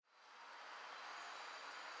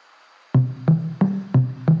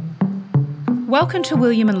Welcome to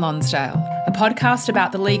William and Lonsdale, a podcast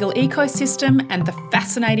about the legal ecosystem and the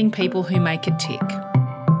fascinating people who make it tick.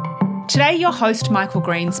 Today, your host Michael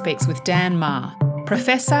Green speaks with Dan Meagher,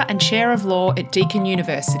 Professor and Chair of Law at Deakin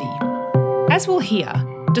University. As we'll hear,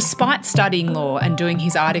 despite studying law and doing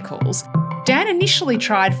his articles, Dan initially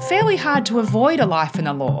tried fairly hard to avoid a life in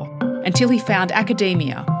the law until he found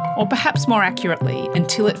academia, or perhaps more accurately,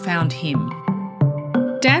 until it found him.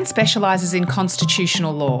 Dan specialises in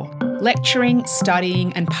constitutional law, lecturing,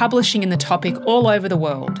 studying and publishing in the topic all over the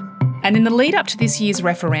world. And in the lead up to this year's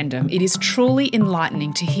referendum, it is truly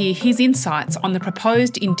enlightening to hear his insights on the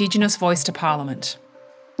proposed Indigenous voice to Parliament.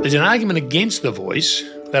 There's an argument against the voice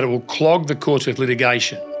that it will clog the courts with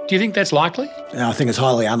litigation. Do you think that's likely? I think it's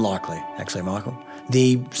highly unlikely, actually, Michael.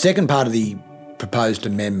 The second part of the proposed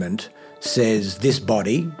amendment says this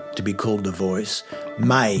body, to be called the voice,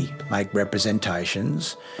 may make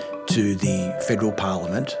representations to the federal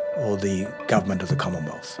parliament or the government of the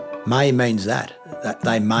Commonwealth. May means that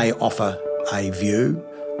they may offer a view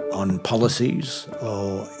on policies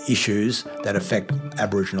or issues that affect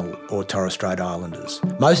Aboriginal or Torres Strait Islanders.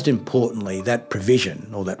 Most importantly, that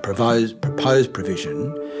provision, or that proposed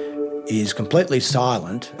provision, is completely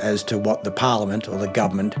silent as to what the parliament or the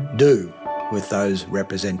government do with those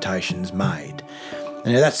representations made.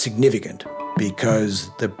 And now that's significant because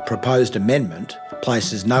the proposed amendment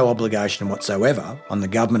places no obligation whatsoever on the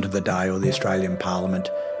government of the day or the Australian Parliament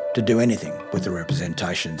to do anything with the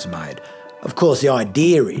representations made. Of course, the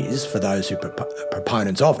idea is, for those who are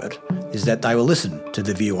proponents of it, is that they will listen to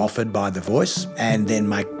the view offered by the voice and then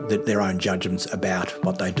make their own judgments about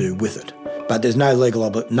what they do with it. But there's no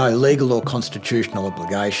legal or constitutional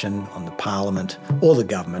obligation on the Parliament or the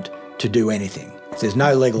government to do anything. If there's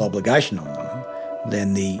no legal obligation on them,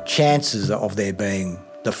 then the chances of there being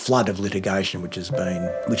the flood of litigation which has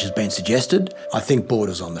been suggested, I think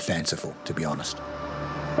borders on the fanciful, to be honest.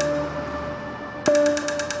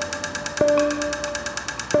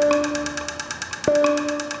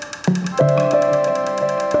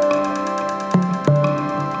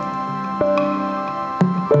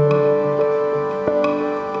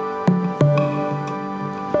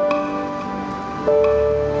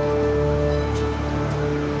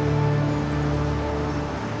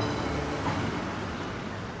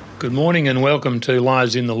 Good morning and welcome to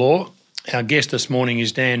Lives in the Law. Our guest this morning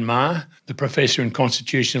is Dan Meagher, the Professor in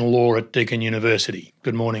Constitutional Law at Deakin University.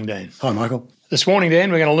 Good morning, Dan. Hi, Michael. This morning,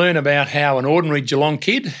 Dan, we're going to learn about how an ordinary Geelong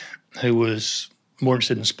kid who was more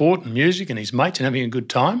interested in sport and music and his mates and having a good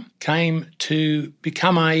time came to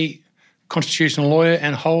become a constitutional lawyer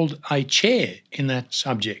and hold a chair in that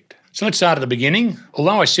subject. So let's start at the beginning.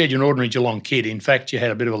 Although I said you're an ordinary Geelong kid, in fact, you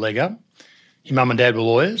had a bit of a leg up. Your mum and dad were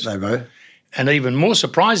lawyers. They were. And even more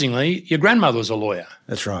surprisingly, your grandmother was a lawyer.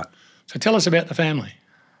 That's right. So tell us about the family.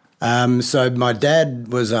 So my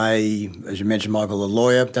dad was as you mentioned, Michael, a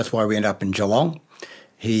lawyer. That's why we ended up in Geelong.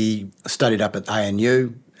 He studied up at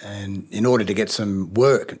ANU, and in order to get some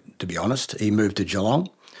work, to be honest, he moved to Geelong.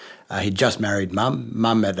 He'd just married Mum.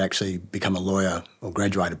 Mum had actually become a lawyer or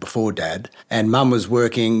graduated before Dad. And Mum was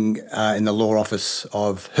working in the law office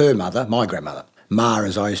of her mother, my grandmother. Ma,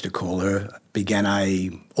 as I used to call her, began a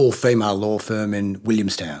all-female law firm in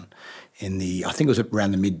Williamstown I think it was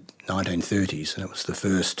around the mid-1930s, and it was the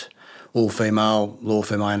first all-female law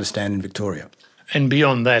firm I understand in Victoria. And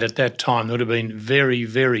beyond that, at that time, there would have been very,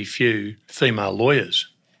 very few female lawyers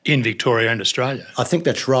in Victoria and Australia. I think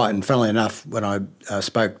that's right, and funnily enough, when I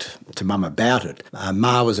spoke to Mum about it,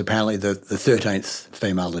 Ma was apparently the 13th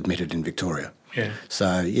female admitted in Victoria. Yeah.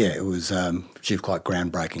 So, yeah, it was she was quite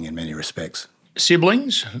groundbreaking in many respects.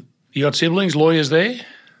 Siblings? You got siblings, lawyers there?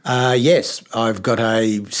 Yes, I've got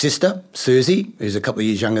a sister, Susie, who's a couple of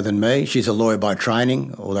years younger than me. She's a lawyer by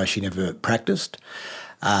training, although she never practiced.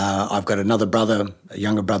 I've got another brother, a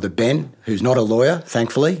younger brother, Ben, who's not a lawyer,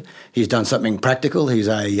 thankfully. He's done something practical. He's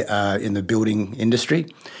in the building industry.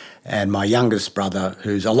 And my youngest brother,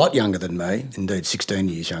 who's a lot younger than me, indeed 16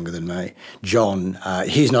 years younger than me, John,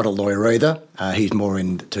 he's not a lawyer either. He's more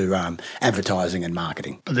into advertising and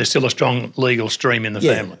marketing. But there's still a strong legal stream in the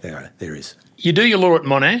family. Yeah, there is. You do your law at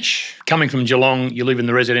Monash. Coming from Geelong, you live in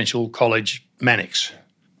the residential college Mannix.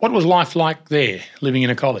 What was life like there, living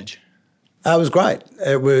in a college? It was great.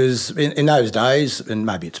 It was, in those days, and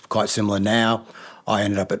maybe it's quite similar now, I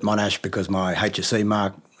ended up at Monash because my HSC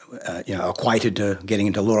mark equated to getting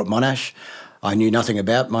into law at Monash. I knew nothing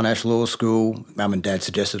about Monash Law School. Mum and Dad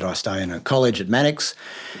suggested I stay in a college at Mannix.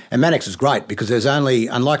 And Mannix was great because there's only,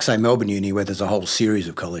 unlike, say, Melbourne Uni, where there's a whole series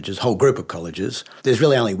of colleges, whole group of colleges, there's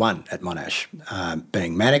really only one at Monash,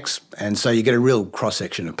 being Mannix. And so you get a real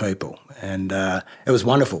cross-section of people. And it was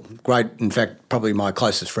wonderful. Great, in fact, probably my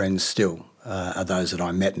closest friends still are those that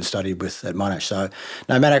I met and studied with at Monash. So,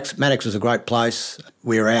 no, Mannix was a great place.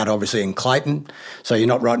 We were out, obviously, in Clayton, so you're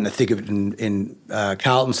not right in the thick of it in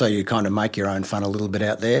Carlton, so you kind of make your own fun a little bit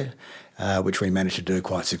out there, which we managed to do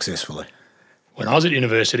quite successfully. When I was at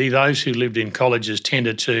university, those who lived in colleges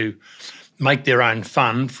tended to make their own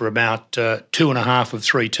fun for about 2.5 of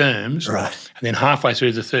 3 terms. Right. And then halfway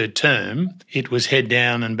through the 3rd term, it was head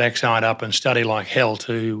down and backside up and study like hell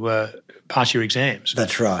to pass your exams.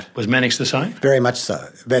 That's right. Was Mannix the same? Very much so.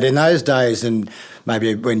 But in those days, and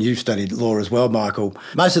maybe when you studied law as well, Michael,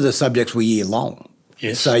 most of the subjects were year long.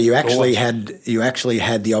 Yes. So you actually had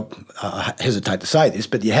the I hesitate to say this,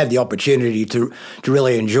 but you had the opportunity to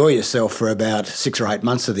really enjoy yourself for about 6 or 8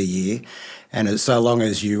 months of the year. And as so long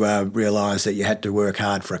as you realised that you had to work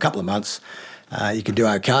hard for a couple of months, you could do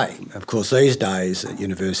okay. Of course, these days at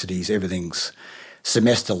universities, everything's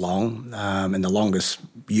semester long, and the longest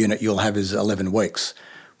unit you'll have is 11 weeks,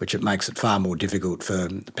 which it makes it far more difficult for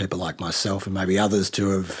people like myself and maybe others to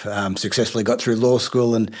have successfully got through law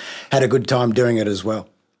school and had a good time doing it as well.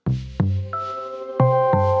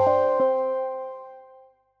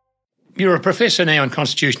 You're a professor now in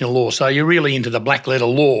constitutional law, so you're really into the black letter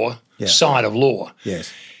law side of law.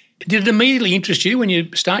 Yes. Did it immediately interest you when you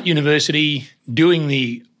start university doing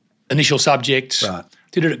the initial subjects? Right.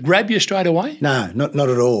 Did it grab you straight away? No, not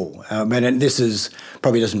at all. And this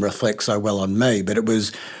probably doesn't reflect so well on me, but it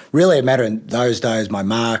was really a matter in those days. My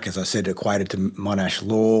mark, as I said, equated to Monash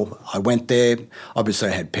Law. I went there. Obviously,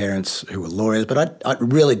 I had parents who were lawyers, but I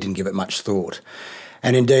really didn't give it much thought.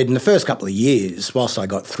 And indeed, in the first couple of years, whilst I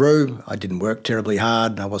got through, I didn't work terribly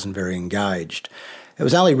hard and I wasn't very engaged. It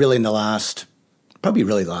was only really in the last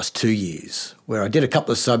 2 years where I did a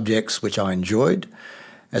couple of subjects which I enjoyed.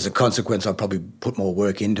 As a consequence, I probably put more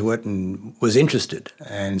work into it and was interested,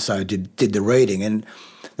 and so did the reading. And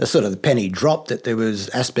the penny dropped that there was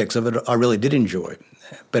aspects of it I really did enjoy.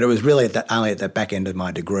 But it was really only at the back end of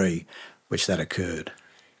my degree which that occurred.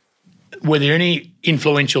 Were there any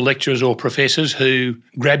influential lecturers or professors who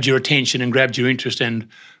grabbed your attention and grabbed your interest and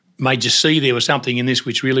made you see there was something in this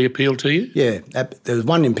which really appealed to you? Yeah, there was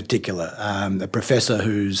one in particular, a professor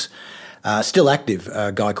who's still active,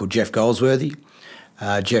 a guy called Jeff Goldsworthy.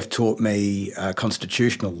 Jeff taught me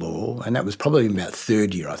constitutional law, and that was probably about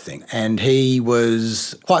 3rd year, I think. And he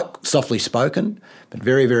was quite softly spoken, but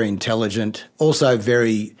very, very intelligent, also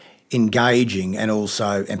very engaging and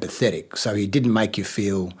also empathetic. So he didn't make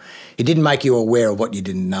you aware of what you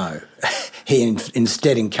didn't know. He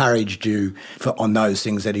instead encouraged you on those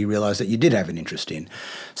things that he realised that you did have an interest in.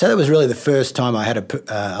 So that was really the first time I had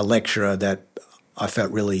a lecturer that I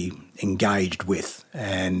felt really engaged with,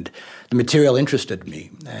 and the material interested me,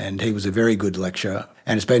 and he was a very good lecturer.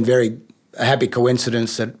 And it's been a happy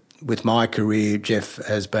coincidence that with my career, Jeff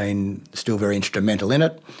has been still very instrumental in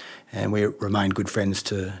it, and we remain good friends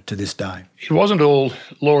to this day. It wasn't all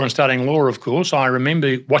law and studying law, of course. I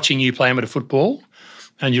remember watching you play amateur football,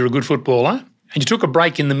 and you're a good footballer, and you took a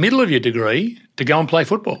break in the middle of your degree to go and play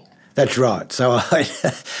football. That's right. So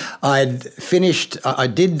I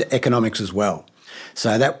did economics as well.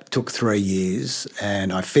 So that took 3 years,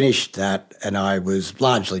 and I finished that, and I was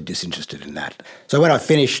largely disinterested in that. So when I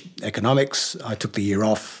finished economics, I took the year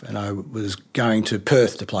off, and I was going to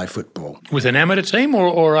Perth to play football. With an amateur team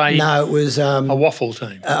or a... No, it was... a waffle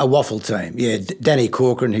team? A waffle team, yeah. Danny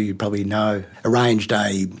Corcoran, who you probably know, arranged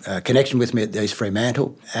a connection with me at East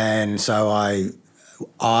Fremantle, and so I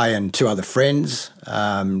and 2 other friends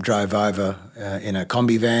drove over in a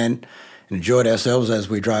combi van, enjoyed ourselves as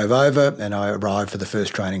we drove over, and I arrived for the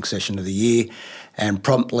first training session of the year and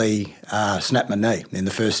promptly snapped my knee in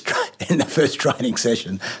the first training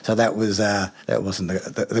session. So that wasn't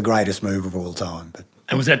the greatest move of all time.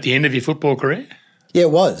 And was that the end of your football career? Yeah,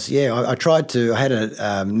 it was. Yeah, I had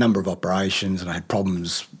a number of operations, and I had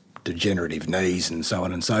problems, degenerative knees and so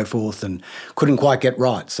on and so forth, and couldn't quite get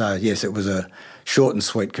right. So yes, it was a short and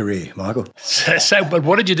sweet career, Michael. But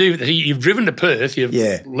what did you do? You've driven to Perth. You've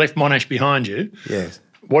left Monash behind you. Yes.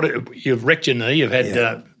 You've wrecked your knee. You've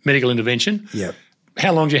had medical intervention. Yeah.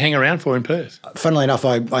 How long did you hang around for in Perth? Funnily enough,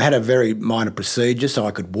 I had a very minor procedure so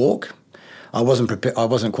I could walk. I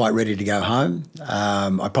wasn't quite ready to go home.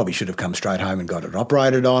 I probably should have come straight home and got it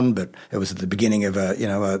operated on, but it was at the beginning of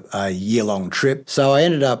a year-long trip. So I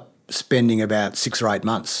ended up spending about 6 or 8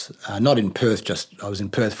 months, not in Perth, I was in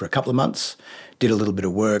Perth for a couple of months, did a little bit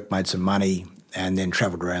of work, made some money, and then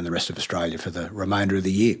travelled around the rest of Australia for the remainder of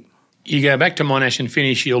the year. You go back to Monash and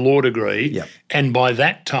finish your law degree, and by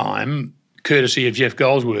that time, courtesy of Jeff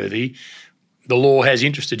Goldsworthy, the law has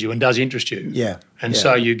interested you and does interest you. Yeah. And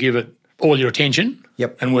so you give it all your attention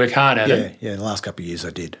and work hard at it. Yeah, the last couple of years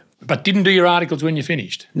I did. But didn't do your articles when you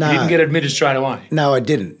finished? No. You didn't get admitted straight away? No, I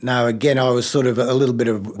didn't. No, again, I was sort of a little bit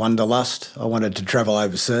of wanderlust. I wanted to travel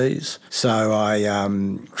overseas. So I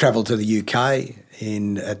travelled to the UK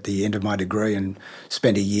at the end of my degree and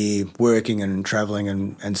spent a year working and travelling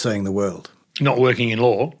and seeing the world. Not working in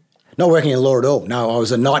law? Not working in law at all. No, I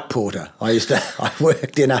was a night porter. I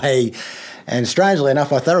worked and strangely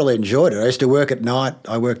enough, I thoroughly enjoyed it. I used to work at night.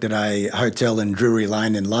 I worked at a hotel in Drury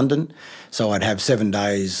Lane in London. So I'd have 7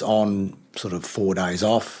 days on, sort of 4 days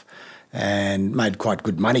off, and made quite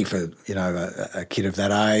good money for, a kid of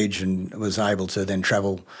that age, and was able to then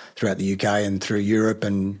travel throughout the UK and through Europe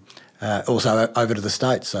and also over to the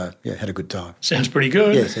States. So, yeah, had a good time. Sounds pretty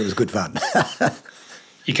good. Yes, it was good fun.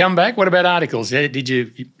 You come back, what about articles? You're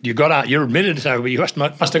admitted, so you must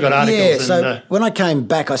have got articles. Yeah, so when I came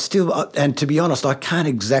back, and to be honest, I can't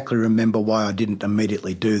exactly remember why I didn't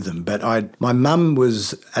immediately do them, but my mum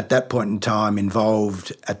was at that point in time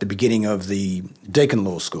involved at the beginning of the Deakin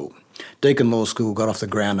Law School. Deakin Law School got off the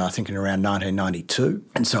ground, I think, in around 1992.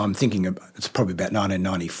 And so I'm thinking it's probably about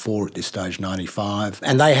 1994 at this stage, 95.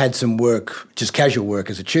 And they had some work, just casual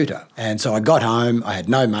work as a tutor. And so I got home, I had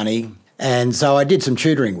no money. And so I did some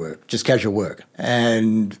tutoring work, just casual work,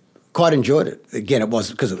 and quite enjoyed it. Again, it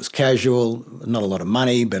was because it was casual, not a lot of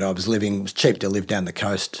money, but it was cheap to live down the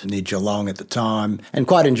coast near Geelong at the time, and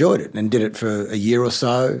quite enjoyed it and did it for a year or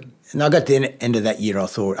so. And I got to the end of that year, I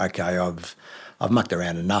thought, okay, I've mucked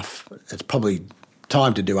around enough. It's probably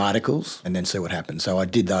time to do articles and then see what happens. So I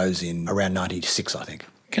did those in around 96, I think.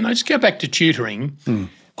 Can I just go back to tutoring?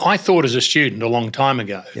 I thought as a student a long time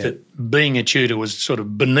ago that being a tutor was sort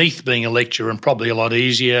of beneath being a lecturer and probably a lot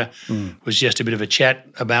easier, was just a bit of a chat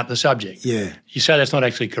about the subject. Yeah. You say that's not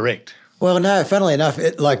actually correct. Well, no, funnily enough,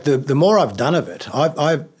 the more I've done of it,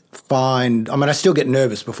 I still get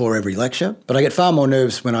nervous before every lecture, but I get far more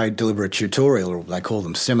nervous when I deliver a tutorial, or they call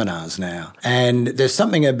them seminars now. And there's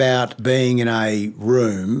something about being in a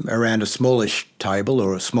room around a smallish table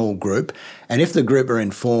or a small group, and if the group are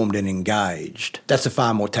informed and engaged, that's a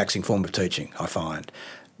far more taxing form of teaching, I find.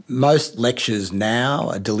 Most lectures now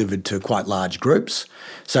are delivered to quite large groups,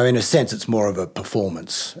 so in a sense it's more of a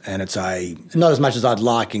performance, and it's not as much as I'd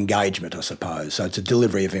like engagement, I suppose, so it's a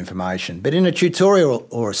delivery of information. But in a tutorial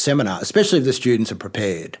or a seminar, especially if the students are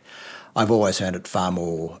prepared, I've always found it far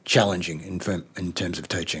more challenging in terms of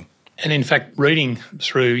teaching. And in fact, reading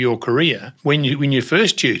through your career, when you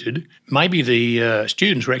first tutored, maybe the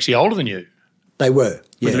students were actually older than you. They were.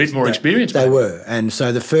 With a bit more experience. They were. And so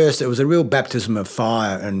it was a real baptism of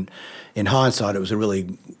fire, and in hindsight it was a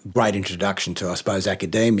really great introduction to, I suppose,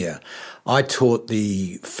 academia. I taught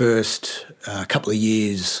the first couple of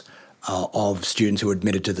years of students who were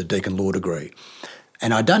admitted to the Deakin Law degree.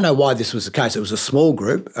 And I don't know why this was the case. It was a small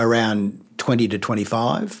group, around 20 to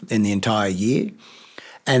 25 in the entire year,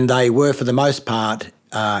 and they were, for the most part,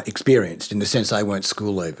 experienced in the sense they weren't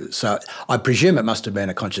school leavers. So I presume it must have been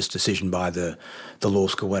a conscious decision by the law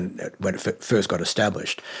school when it first got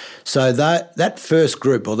established. So that first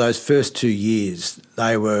group, or those first 2 years,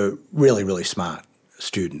 they were really, really smart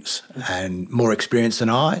students and more experienced than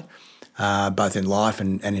I, both in life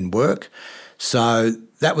and in work. So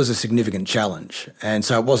that was a significant challenge. And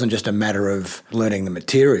so it wasn't just a matter of learning the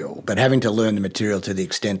material, but having to learn the material to the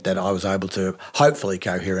extent that I was able to hopefully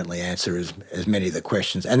coherently answer as many of the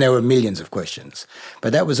questions. And there were millions of questions.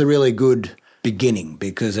 But that was a really good beginning,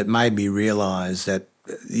 because it made me realise that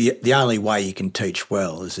the only way you can teach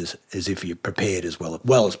well is if you're prepared as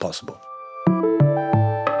well as possible.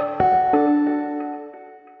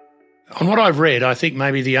 On what I've read, I think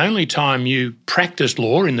maybe the only time you practiced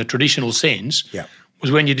law in the traditional sense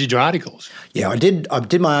was when you did your articles. Yeah, I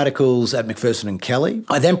did my articles at Macpherson and Kelly.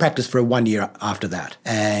 I then practiced for 1 year after that.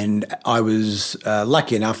 And I was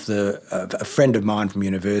lucky enough, a friend of mine from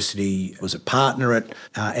university was a partner at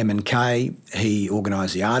M&K. He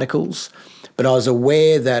organised the articles. But I was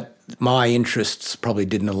aware that my interests probably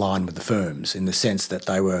didn't align with the firm's, in the sense that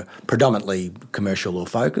they were predominantly commercial law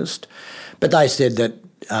focused. But they said that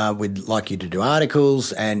we'd like you to do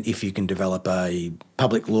articles, and if you can develop a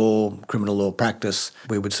public law, criminal law practice,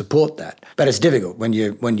 we would support that. But it's difficult when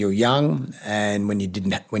you're young, and when you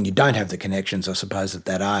don't have the connections, I suppose, at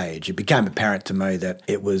that age. It became apparent to me that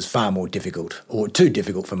it was far more difficult, or too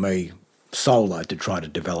difficult for me solo, to try to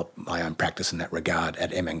develop my own practice in that regard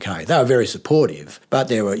at M&K. They were very supportive, but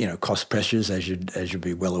there were, cost pressures, as you'd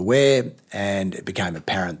be well aware, and it became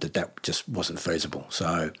apparent that just wasn't feasible.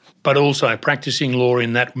 So, but also practicing law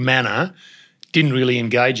in that manner didn't really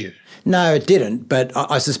engage you. No, it didn't, but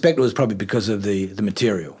I suspect it was probably because of the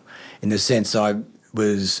material, in the sense it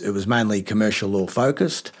was mainly commercial law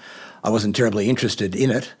focused. I wasn't terribly interested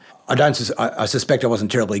in it. I suspect I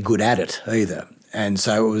wasn't terribly good at it either. And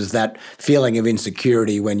so it was that feeling of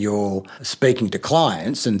insecurity when you're speaking to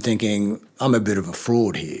clients and thinking, I'm a bit of a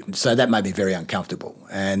fraud here. So that made me very uncomfortable.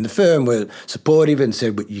 And the firm were supportive and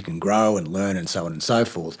said, well, you can grow and learn and so on and so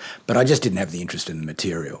forth. But I just didn't have the interest in the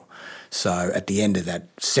material. So at the end of that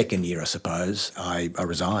second year, I suppose, I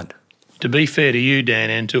resigned. To be fair to you, Dan,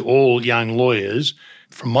 and to all young lawyers,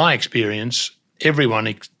 from my experience,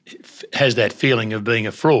 everyone has that feeling of being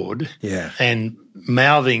a fraud and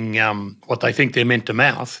mouthing what they think they're meant to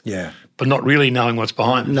mouth, but not really knowing what's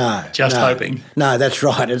behind it. No. Hoping. No, that's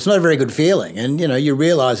right. It's not a very good feeling. And, you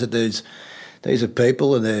realise that these are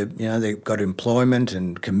people and they've got employment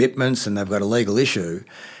and commitments and they've got a legal issue.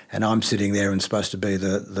 And I'm sitting there and supposed to be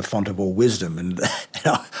the font of all wisdom. And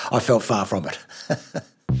I felt far from it.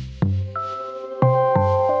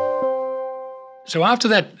 So after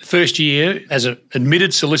that first year as an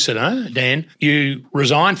admitted solicitor, Dan, you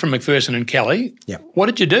resigned from Macpherson and Kelly. Yeah. What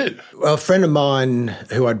did you do? Well, a friend of mine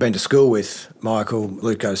who I'd been to school with,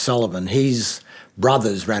 Luke O'Sullivan, his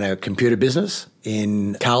brothers ran a computer business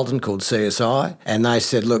in Carlton called CSI. And they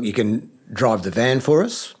said, look, you can drive the van for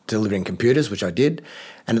us, delivering computers, which I did.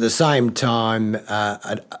 And at the same time,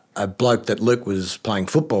 a bloke that Luke was playing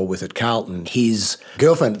football with at Carlton, his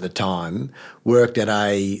girlfriend at the time worked at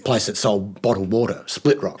a place that sold bottled water,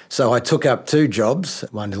 Split Rock. So I took up two jobs,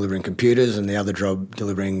 one delivering computers and the other job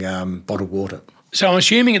delivering bottled water. So I'm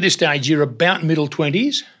assuming at this stage you're about middle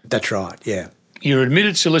 20s? That's right, yeah. You're an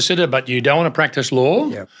admitted solicitor, but you don't want to practice law?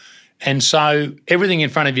 Yeah. And so everything in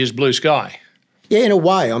front of you is blue sky? Yeah, in a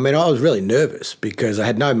way. I mean, I was really nervous because I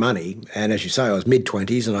had no money, and as you say, I was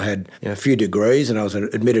mid-20s and I had a few degrees and I was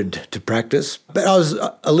admitted to practice. But I was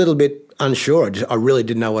a little bit unsure. I really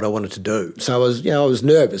didn't know what I wanted to do. So I was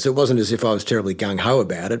nervous. It wasn't as if I was terribly gung-ho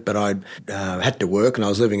about it, but I had to work and I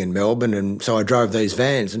was living in Melbourne, and so I drove these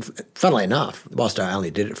vans. And funnily enough, whilst I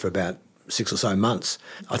only did it for about 6 or so months,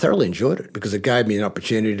 I thoroughly enjoyed it because it gave me an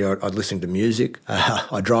opportunity. I'd listen to music.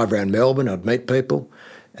 I'd drive around Melbourne. I'd meet people.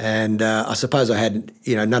 And I suppose I had,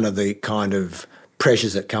 none of the kind of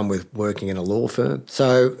pressures that come with working in a law firm.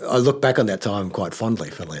 So I look back on that time quite fondly,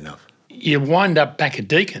 funnily enough. You wind up back at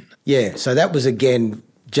Deakin. Yeah, so that was, again,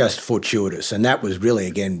 just fortuitous. And that was really,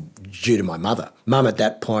 again, due to my mother. Mum at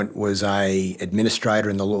that point was a administrator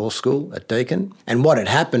in the law school at Deakin. And what had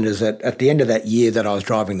happened is that at the end of that year that I was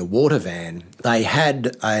driving the water van, they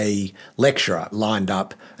had a lecturer lined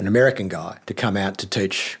up, an American guy, to come out to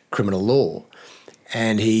teach criminal law.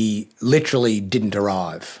 And he literally didn't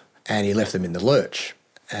arrive and he left them in the lurch.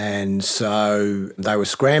 And so they were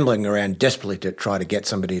scrambling around desperately to try to get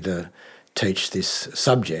somebody to teach this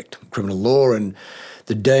subject, criminal law. And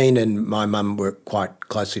the dean and my mum were quite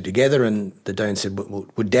closely together, and the dean said, well,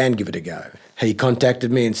 would Dan give it a go? He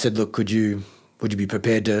contacted me and said, look, would you be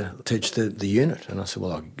prepared to teach the unit? And I said,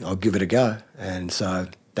 well, I'll give it a go. And so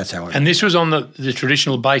that's how I... And this was on the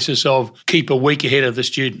traditional basis of keep a week ahead of the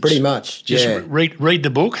students? Pretty much, Just yeah. read the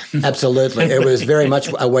book? Absolutely. It was very much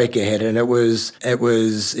a week ahead, and it was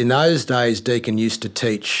in those days, Deakin used to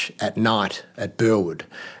teach at night at Burwood,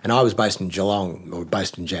 and I was based in Geelong, or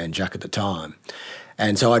based in Jan Juc at the time.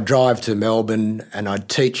 And so I'd drive to Melbourne and I'd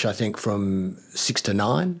teach, I think, from 6 to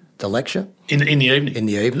 9, the lecture. In the evening? In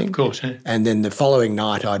the evening. Of course, yeah. And then the following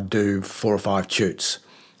night I'd do 4 or 5 tutes,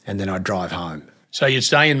 and then I'd drive home. So you'd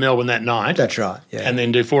stay in Melbourne that night. That's right, yeah. And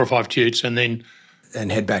then do 4 or 5 tutes and then... And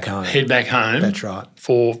head back home. That's right.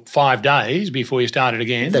 For 5 days before you started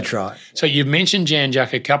again. That's right. So you've mentioned Jan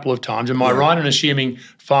Juc a couple of times. Am I right in assuming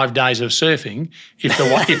 5 days of surfing if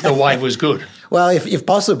the wave was good? Well, if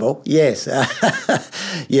possible, yes.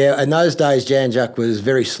 Yeah, in those days Jan Juc was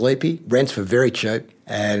very sleepy. Rents were very cheap.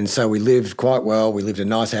 And so we lived quite well. We lived in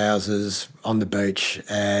nice houses on the beach,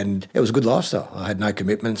 and it was a good lifestyle. I had no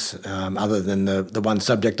commitments other than the one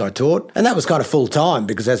subject I taught. And that was kind of full time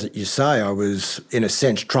because, as you say, I was, in a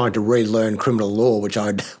sense, trying to relearn criminal law, which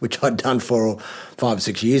I'd done for 5 or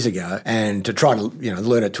 6 years ago, and to try to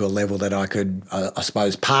learn it to a level that I could, I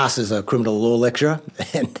suppose, pass as a criminal law lecturer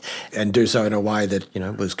and do so in a way that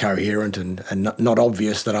was coherent and not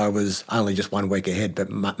obvious that I was only just 1 week ahead, but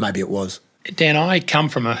maybe it was. Dan, I come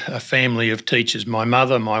from a family of teachers. My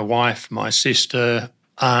mother, my wife, my sister,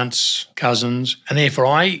 aunts, cousins, and therefore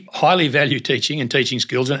I highly value teaching and teaching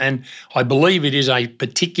skills, and I believe it is a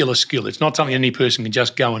particular skill. It's not something any person can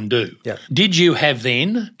just go and do. Yeah. Did you have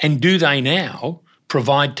then, and do they now,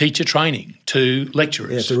 provide teacher training to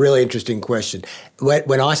lecturers? Yeah, it's a really interesting question.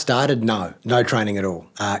 When I started, no training at all.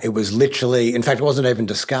 It was literally, in fact, it wasn't even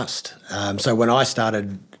discussed. So when I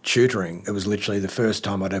started tutoring, it was literally the first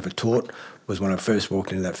time I'd ever taught was when I first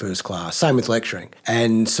walked into that first class. Same with lecturing.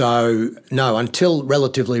 And so, no, until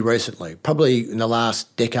relatively recently, probably in the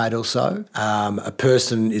last decade or so, a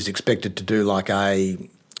person is expected to do like I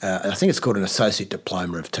think it's called an associate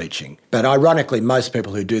diploma of teaching. But ironically, most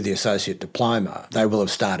people who do the associate diploma, they will have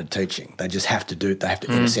started teaching. They just have to do it. They have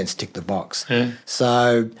to, in a sense, tick the box. Yeah.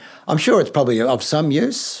 So I'm sure it's probably of some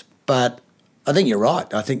use, but I think you're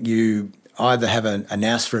right. I think you either have a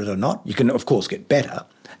nous for it or not. You can, of course, get better,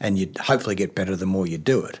 and you'd hopefully get better the more you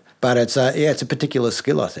do it. But it's a particular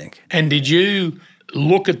skill, I think. And did you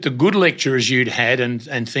look at the good lecturers you'd had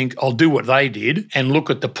and think, I'll do what they did, and look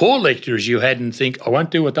at the poor lecturers you had and think, I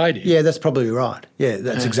won't do what they did? Yeah, that's probably right. Yeah,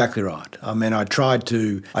 that's exactly right. I mean, I tried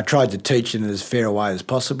to teach in as fair a way as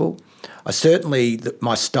possible. I certainly,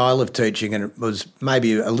 my style of teaching, and it was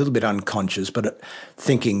maybe a little bit unconscious, but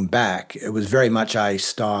thinking back, it was very much a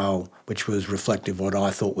style which was reflective of what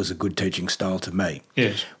I thought was a good teaching style to me.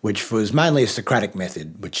 Yes. Which was mainly a Socratic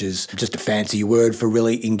method, which is just a fancy word for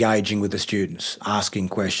really engaging with the students, asking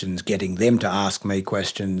questions, getting them to ask me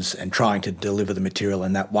questions, and trying to deliver the material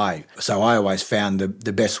in that way. So I always found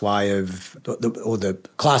the best way of, or the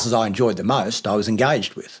classes I enjoyed the most, I was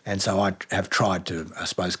engaged with. And so I have tried to, I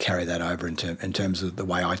suppose, carry that over in terms of the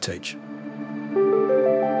way I teach.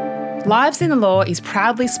 Lives in the Law is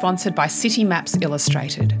proudly sponsored by City Maps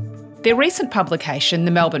Illustrated. Their recent publication,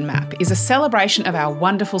 The Melbourne Map, is a celebration of our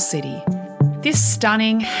wonderful city. This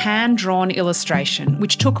stunning, hand-drawn illustration,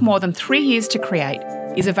 which took more than 3 years to create,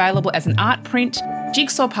 is available as an art print,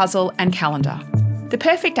 jigsaw puzzle and calendar. The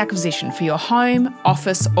perfect acquisition for your home,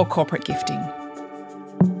 office or corporate gifting.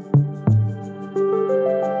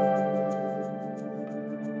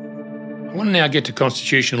 I want to now get to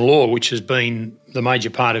constitutional law, which has been the major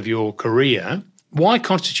part of your career. Why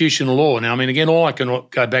constitutional law? Now, I mean, again, all I can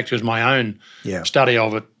go back to is my own study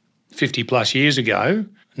of it 50 plus years ago.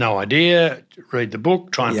 No idea, read the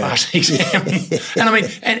book, try and pass the exam. And I mean,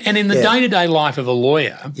 and in the day-to-day life of a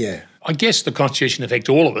lawyer, I guess the Constitution affects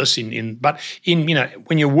all of us, but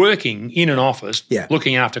when you're working in an office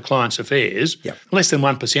looking after clients' affairs, less than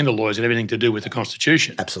 1% of lawyers have anything to do with the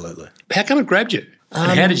Constitution. Absolutely. How come it grabbed you?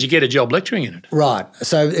 And how did you get a job lecturing in it? Right.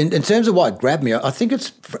 So in terms of why it grabbed me, I think it's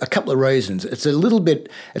for a couple of reasons. It's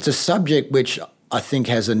a subject which I think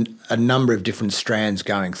has a number of different strands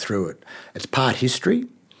going through it. It's part history,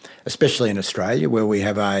 especially in Australia, where we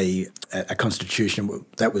have a constitution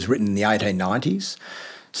that was written in the 1890s.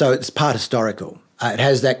 So it's part historical. It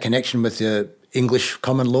has that connection with the English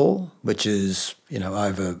common law, which is,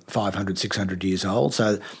 over 500, 600 years old.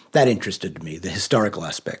 So that interested me, the historical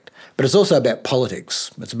aspect. But it's also about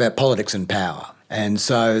politics. It's about politics and power. And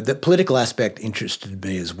so the political aspect interested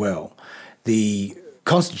me as well. The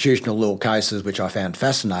constitutional law cases, which I found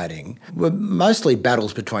fascinating, were mostly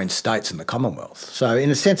battles between states and the Commonwealth. So in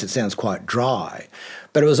a sense, it sounds quite dry,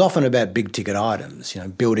 but it was often about big-ticket items,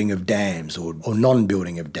 building of dams or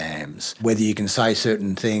non-building of dams, whether you can say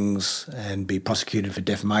certain things and be prosecuted for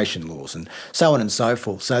defamation laws and so on and so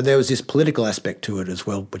forth. So there was this political aspect to it as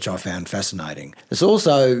well, which I found fascinating. There's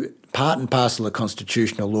also part and parcel of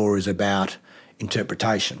constitutional law is about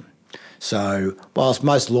interpretation. So whilst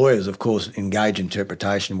most lawyers, of course, engage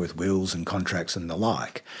interpretation with wills and contracts and the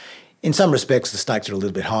like, in some respects the stakes are a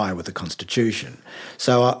little bit higher with the Constitution.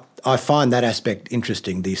 So I find that aspect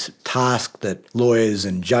interesting, this task that lawyers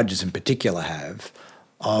and judges in particular have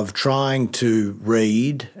of trying to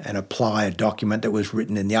read and apply a document that was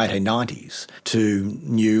written in the 1890s to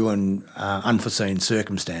new and unforeseen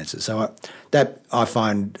circumstances. So that I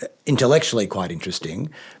find intellectually quite interesting,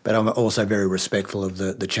 but I'm also very respectful of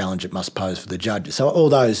the challenge it must pose for the judges. So all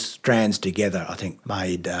those strands together, I think,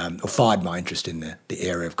 made or fired my interest in the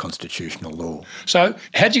area of constitutional law. So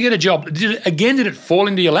how'd you get a job? Did it fall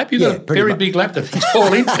into your lap? You've got a very big lap that things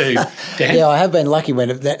fall into, Dan. Yeah, I have been lucky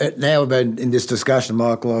now I've been in this discussion,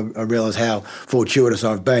 Michael, I realise how fortuitous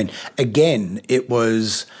I've been. Again, it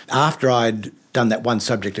was after I'd done that one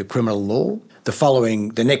subject of criminal law,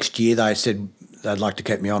 the next year they said they'd like to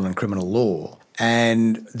keep me on criminal law,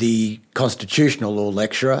 and the constitutional law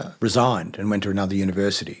lecturer resigned and went to another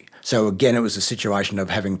university. So again, it was a situation of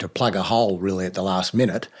having to plug a hole really at the last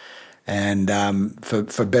minute, and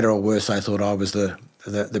for better or worse, they thought I was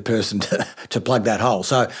the person to plug that hole.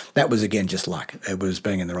 So that was, again, just luck. It was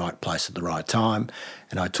being in the right place at the right time,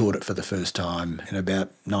 and I taught it for the first time in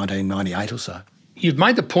about 1998 or so. You've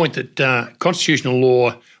made the point that constitutional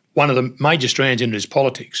law, one of the major strands in it is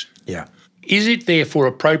politics. Yeah. Is it therefore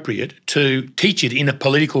appropriate to teach it in a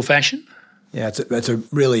political fashion? Yeah, it's a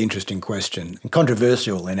really interesting question and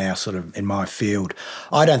controversial in my field.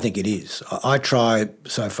 I don't think it is. I try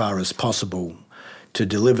so far as possible to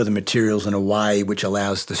deliver the materials in a way which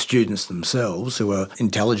allows the students themselves, who are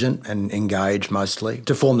intelligent and engaged mostly,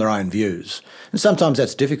 to form their own views. And sometimes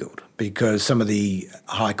that's difficult because some of the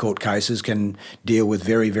High Court cases can deal with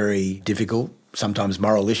very, very difficult, sometimes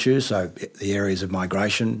moral issues. So the areas of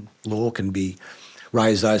migration law can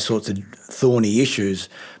raise those sorts of thorny issues.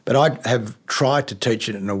 But I have tried to teach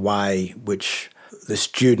it in a way which the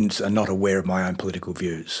students are not aware of my own political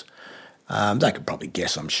views. They could probably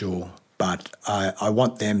guess, I'm sure, but I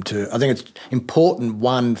want them to. I think it's important.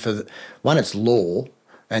 One, it's law,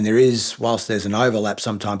 and there is, whilst there's an overlap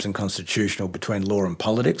sometimes in constitutional between law and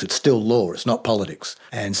politics, it's still law. It's not politics,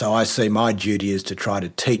 and so I see my duty is to try to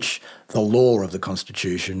teach the law of the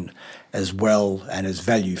Constitution as well and as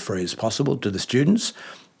value-free as possible to the students,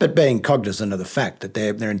 but being cognizant of the fact that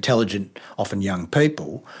they're intelligent, often young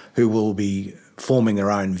people who will be forming their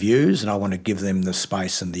own views, and I want to give them the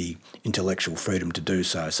space and the intellectual freedom to do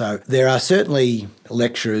so. So there are certainly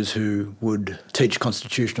lecturers who would teach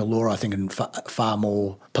constitutional law, I think, in far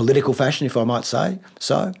more political fashion, if I might say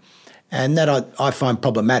so. And that I find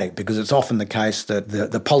problematic because it's often the case that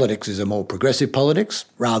the politics is a more progressive politics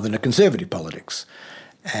rather than a conservative politics.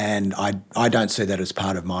 And I don't see that as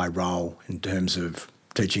part of my role in terms of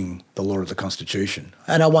teaching the law of the Constitution.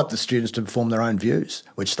 And I want the students to form their own views,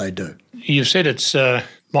 which they do. You've said it's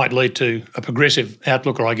might lead to a progressive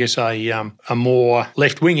outlook, or I guess a more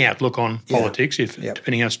left-wing outlook on politics,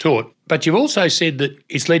 depending how it's taught. But you've also said that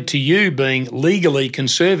it's led to you being legally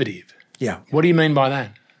conservative. Yeah. What do you mean by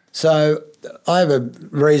that? So I have a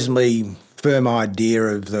reasonably firm idea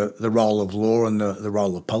of the role of law and the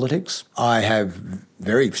role of politics. I have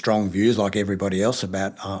very strong views, like everybody else,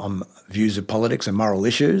 about views of politics and moral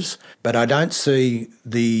issues, but I don't see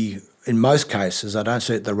in most cases, I don't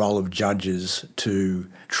see the role of judges to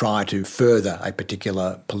try to further a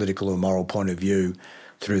particular political or moral point of view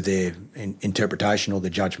through their interpretation or their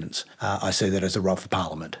judgments. I see that as a role for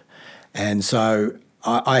Parliament. And so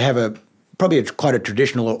I have probably quite a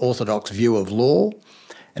traditional or orthodox view of law,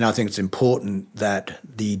 and I think it's important that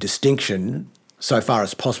the distinction, so far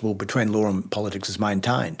as possible, between law and politics is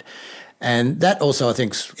maintained. And that also, I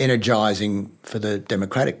think, is energising for the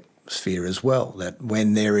democratic sphere as well, that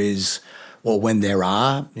when there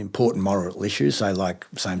are important moral issues, say like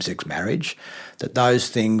same-sex marriage, that those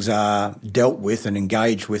things are dealt with and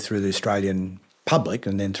engaged with through the Australian public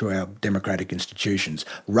and then through our democratic institutions,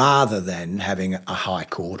 rather than having a high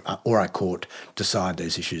court or a court decide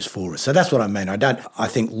those issues for us. So that's what I mean. I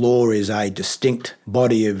think law is a distinct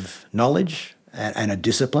body of knowledge and a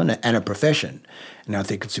discipline and a profession. And I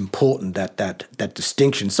think it's important that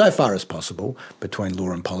distinction, so far as possible, between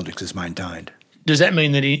law and politics is maintained. Does that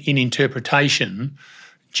mean that in interpretation,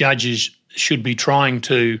 judges should be trying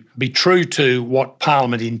to be true to what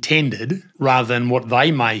Parliament intended rather than what they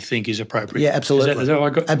may think is appropriate? Yeah, absolutely. Have I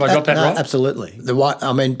got that right? Absolutely.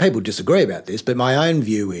 People disagree about this, but my own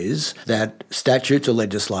view is that statutes or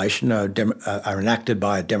legislation are enacted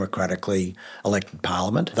by a democratically elected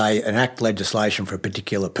Parliament. They enact legislation for a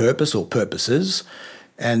particular purpose or purposes,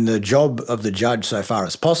 and the job of the judge, so far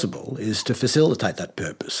as possible, is to facilitate that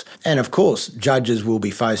purpose. And of course, judges will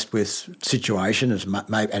be faced with situations,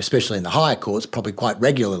 especially in the higher courts, probably quite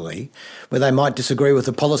regularly, where they might disagree with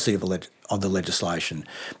the policy of the legislation.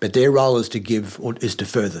 But their role is to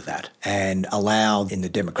further that and allow, in the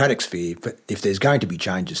democratic sphere, if there's going to be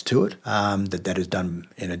changes to it, that is done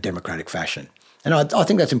in a democratic fashion. And I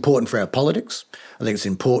think that's important for our politics. I think it's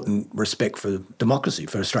important respect for democracy,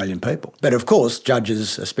 for Australian people. But of course,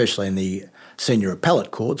 judges, especially in the senior appellate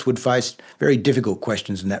courts, would face very difficult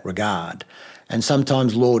questions in that regard. And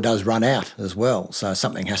sometimes law does run out as well, so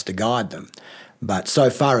something has to guide them. But so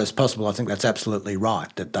far as possible, I think that's absolutely right,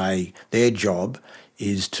 that their job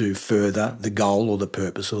is to further the goal or the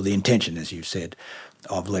purpose or the intention, as you've said,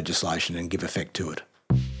 of legislation and give effect to it.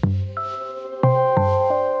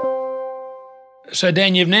 So,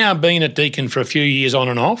 Dan, you've now been at Deakin for a few years on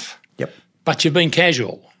and off. Yep. But you've been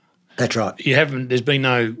casual. That's right. There's been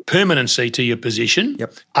no permanency to your position.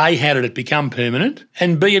 Yep. A, how did it become permanent?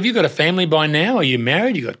 And B, have you got a family by now? Are you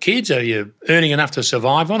married? You got kids? Are you earning enough to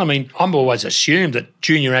survive on? I mean, I've always assumed that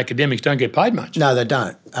junior academics don't get paid much. No, they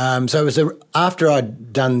don't. So it was after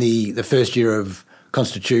I'd done the first year of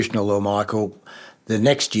constitutional law, Michael, The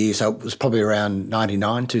next year, so it was probably around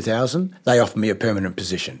 99, 2000, they offered me a permanent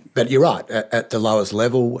position. But you're right, at the lowest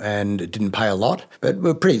level, and it didn't pay a lot. But we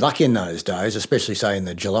were pretty lucky in those days, especially, say, in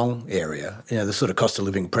the Geelong area. You know, the sort of cost of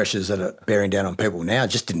living pressures that are bearing down on people now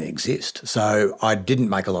just didn't exist. So I didn't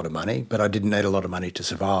make a lot of money, but I didn't need a lot of money to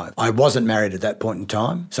survive. I wasn't married at that point in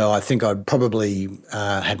time, so I think I probably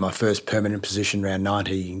had my first permanent position around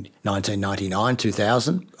 1999,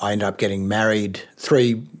 2000. I ended up getting married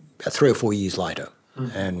three or 4 years later,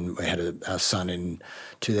 and we had a son in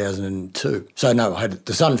 2002. So no, I had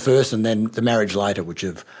the son first and then the marriage later, which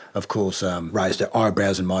of course raised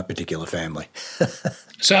eyebrows in my particular family.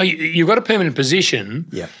 So you've got a permanent position.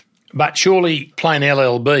 Yeah. But surely plain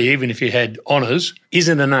LLB, even if you had honours,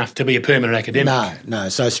 isn't enough to be a permanent academic. No.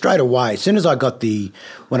 So straight away, as soon as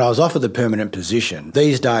when I was offered the permanent position,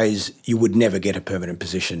 these days you would never get a permanent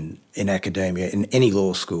position in academia in any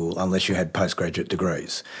law school unless you had postgraduate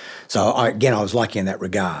degrees. So I was lucky in that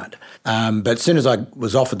regard. But as soon as I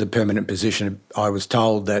was offered the permanent position, I was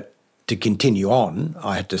told that to continue on,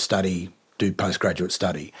 I had to do postgraduate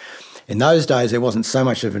study. In those days, there wasn't so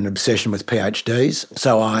much of an obsession with PhDs,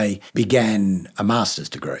 so I began a master's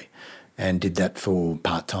degree and did that for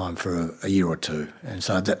part-time for a year or two, and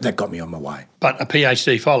so that got me on my way. But a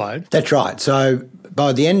PhD followed? That's right. So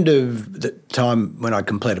by the end of the time when I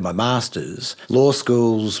completed my master's, law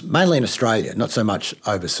schools, mainly in Australia, not so much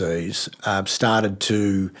overseas, started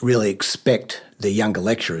to really expect the younger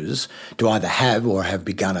lecturers to either have or have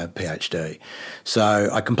begun a PhD. So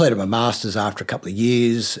I completed my master's after a couple of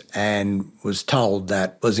years and was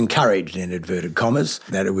encouraged in inverted commas,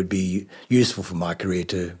 that it would be useful for my career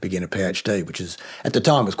to begin a PhD, which at the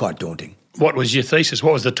time was quite daunting. What was your thesis?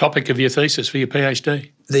 What was the topic of your thesis for your PhD?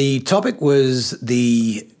 The topic was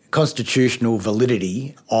the constitutional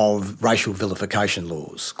validity of racial vilification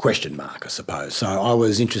laws, ? I suppose. So I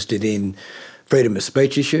was interested in freedom of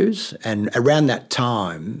speech issues, and around that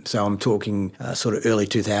time, so I'm talking sort of early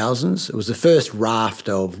 2000s, it was the first raft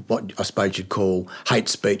of what I suppose you'd call hate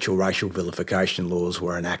speech or racial vilification laws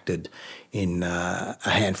were enacted in a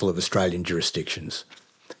handful of Australian jurisdictions.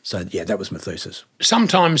 So, yeah, that was my thesis.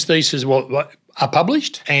 Sometimes theses are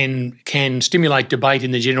published and can stimulate debate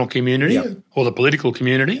in the general community or the political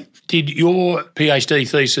community. Did your PhD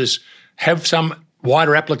thesis have some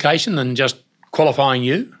wider application than just qualifying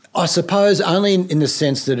you? I suppose only in the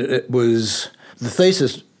sense that it was the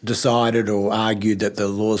thesis decided or argued that the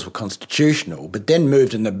laws were constitutional, but then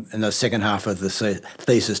moved in the second half of the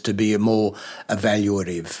thesis to be a more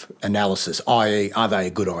evaluative analysis, i.e. are they a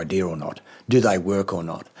good idea or not? Do they work or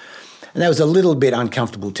not? And that was a little bit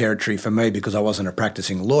uncomfortable territory for me because I wasn't a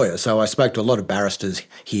practicing lawyer. So I spoke to a lot of barristers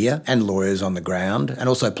here and lawyers on the ground and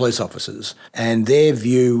also police officers. And their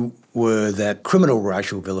view were that criminal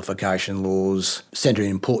racial vilification laws centred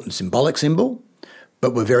an important symbolic symbol,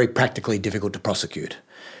 but were very practically difficult to prosecute.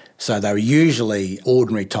 So they were usually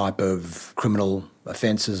ordinary type of criminal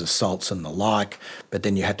offences, assaults and the like, but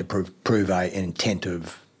then you had to prove an intent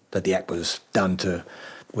that the act was done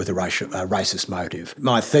with a racist motive.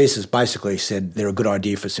 My thesis basically said they're a good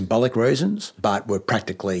idea for symbolic reasons, but were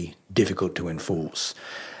practically difficult to enforce.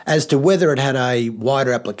 As to whether it had a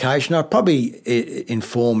wider application, I probably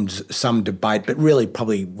informed some debate, but really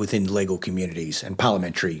probably within legal communities and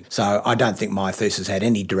parliamentary. So I don't think my thesis had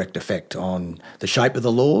any direct effect on the shape of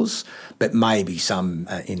the laws, but maybe some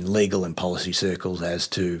in legal and policy circles as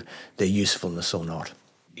to their usefulness or not.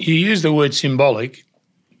 You use the word symbolic.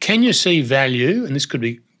 Can you see value, and this could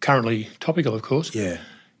be currently topical, of course,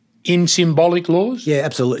 in symbolic laws? Yeah,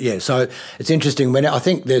 absolutely, yeah. So it's interesting. I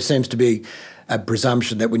think there seems to be a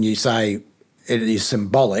presumption that when you say it is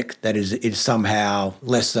symbolic, that it's somehow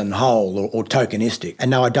less than whole or tokenistic. And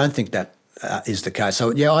no, I don't think that is the case.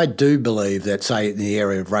 So, yeah, I do believe that, say, in the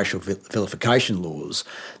area of racial vilification laws,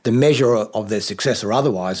 the measure of their success or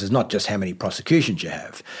otherwise is not just how many prosecutions you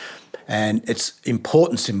have. And it's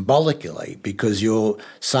important symbolically because you're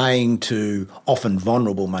saying to often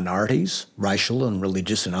vulnerable minorities, racial and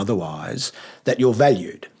religious and otherwise, that you're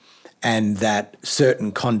valued and that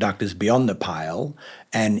certain conduct is beyond the pale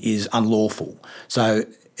and is unlawful. So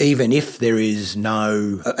even if there's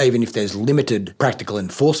limited practical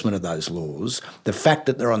enforcement of those laws, the fact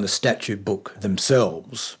that they're on the statute book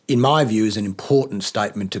themselves, in my view, is an important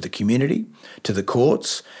statement to the community, to the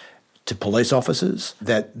courts, to police officers,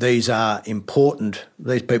 that these are important,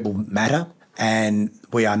 these people matter, and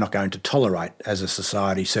we are not going to tolerate as a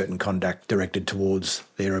society certain conduct directed towards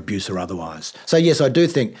their abuse or otherwise. So yes, I do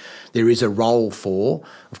think there is a role for,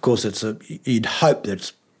 of course you'd hope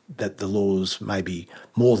that the laws may be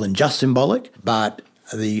more than just symbolic, but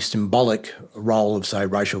the symbolic role of, say,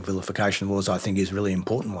 racial vilification laws I think is a really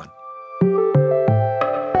important one.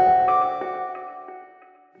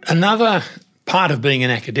 Another part of being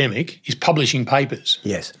an academic is publishing papers.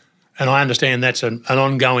 Yes. And I understand that's an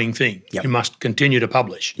ongoing thing. Yep. You must continue to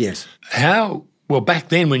publish. Yes. Well, back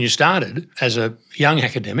then when you started as a young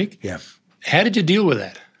academic, Yeah. how did you deal with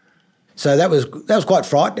that? So that was quite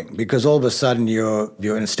frightening, because all of a sudden you're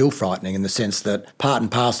and it's still frightening in the sense that part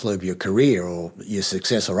and parcel of your career, or your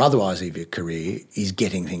success or otherwise of your career, is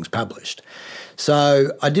getting things published.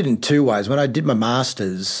 So I did in two ways. When I did my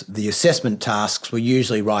master's, the assessment tasks were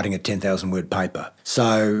usually writing a 10,000 word paper.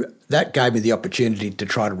 So that gave me the opportunity to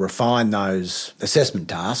try to refine those assessment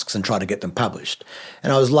tasks and try to get them published.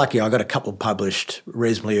 And I was lucky, I got a couple published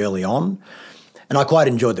reasonably early on. And I quite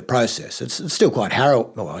enjoyed the process. It's still quite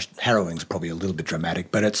harrowing is probably a little bit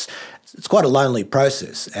dramatic, but it's quite a lonely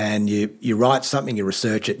process. And you write something, you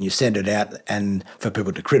research it, and you send it out and for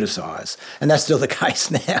people to criticise. And that's still the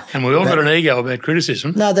case now. And we all got an ego about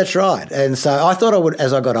criticism. No, that's right. And so I thought I would,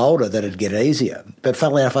 as I got older, that it'd get easier. But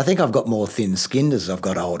funnily enough, I think I've got more thin-skinned as I've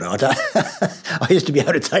got older. I used to be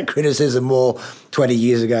able to take criticism more 20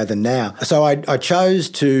 years ago than now. So I chose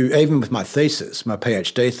to, even with my thesis, my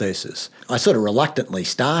PhD thesis, I sort of reluctantly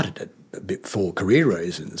started it a bit for career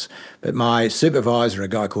reasons. But my supervisor, a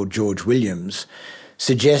guy called George Williams,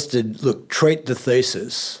 suggested, look, treat the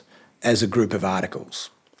thesis as a group of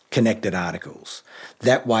articles, connected articles.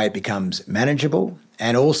 That way it becomes manageable,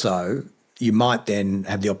 and also you might then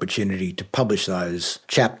have the opportunity to publish those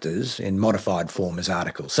chapters in modified form as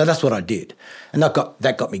articles. So that's what I did. And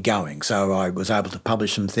that got me going. So I was able to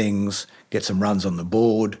publish some things, get some runs on the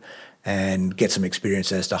board, and get some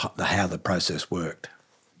experience as to how the process worked.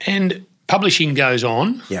 And publishing goes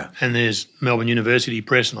on. Yeah. And there's Melbourne University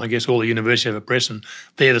Press, and I guess all the universities have a press, and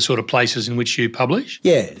they're the sort of places in which you publish?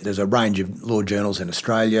 Yeah, there's a range of law journals in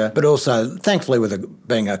Australia, but also, thankfully,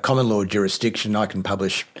 being a common law jurisdiction, I can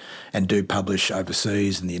publish and do publish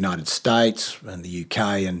overseas in the United States and the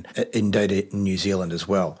UK, and indeed in New Zealand as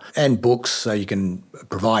well. And books, so you can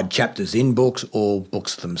provide chapters in books or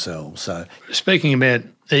books themselves. So, speaking about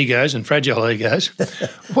egos and fragile egos,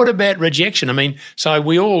 what about rejection? I mean, so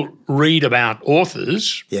we all read about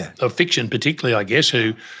authors, of fiction particularly, I guess,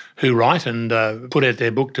 who write and put out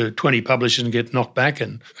their book to 20 publishers and get knocked back,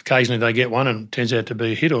 and occasionally they get one and it turns out to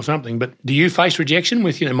be a hit or something. But do you face rejection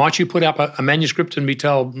with, might you put up a manuscript and be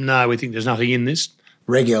told, no, we think there's nothing in this?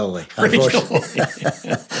 Regularly,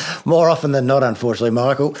 unfortunately. More often than not, unfortunately,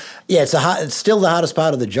 Michael. Yeah, it's still the hardest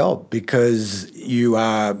part of the job, because you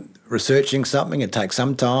are researching something, it takes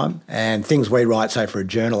some time, and things we write, say for a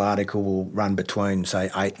journal article, will run between, say,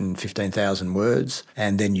 8,000 and 15,000 words,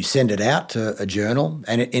 and then you send it out to a journal.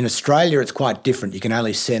 And in Australia, it's quite different. You can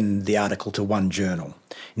only send the article to one journal.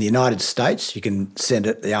 In the United States, you can send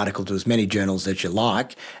the article to as many journals as you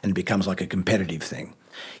like, and it becomes like a competitive thing.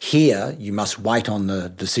 Here, you must wait on the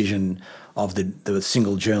decision of the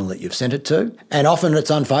single journal that you've sent it to, and often it's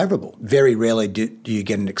unfavourable. Very rarely do you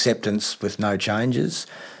get an acceptance with no changes.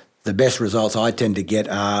 The best results I tend to get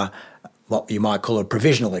are what you might call a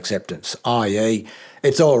provisional acceptance, i.e.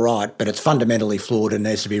 it's all right, but it's fundamentally flawed and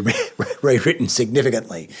needs to be rewritten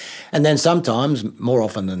significantly. And then sometimes, more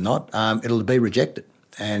often than not, it'll be rejected.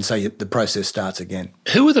 And so the process starts again.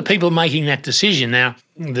 Who are the people making that decision? Now,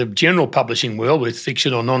 the general publishing world, with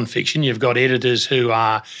fiction or non-fiction, you've got editors who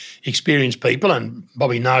are experienced people and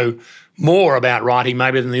probably know more about writing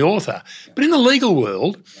maybe than the author. But in the legal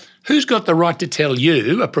world, who's got the right to tell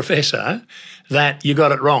you, a professor, that you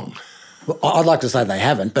got it wrong? Well, I'd like to say they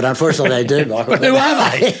haven't, but unfortunately they do, Michael. But who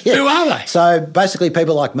are they? Who are they? So basically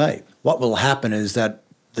people like me. What will happen is that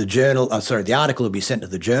the article will be sent to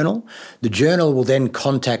the journal. The journal will then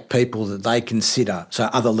contact people that they consider, so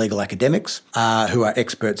other legal academics who are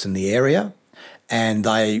experts in the area, and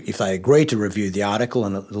if they agree to review the article,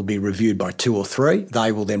 and it'll be reviewed by 2 or 3,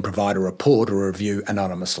 they will then provide a report or a review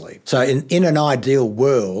anonymously. So in an ideal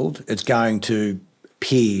world, it's going to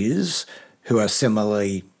peers who are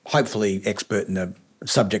similarly, hopefully, expert in the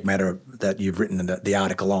subject matter that you've written the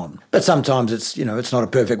article on. But sometimes it's not a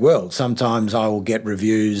perfect world. Sometimes I will get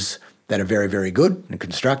reviews that are very, very good and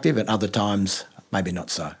constructive, and other times maybe not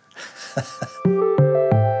so.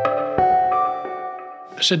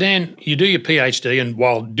 So Dan, you do your PhD, and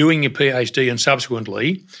while doing your PhD and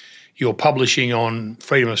subsequently, you're publishing on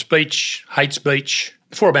freedom of speech, hate speech,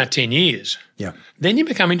 for about 10 years. Yeah. Then you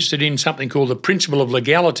become interested in something called the principle of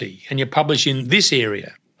legality, and you publish in this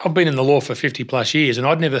area. I've been in the law for 50 plus years, and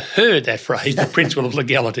I'd never heard that phrase, the principle of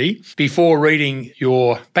legality, before reading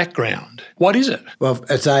your background. What is it? Well,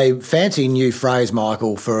 it's a fancy new phrase,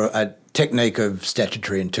 Michael, for a technique of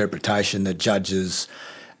statutory interpretation that judges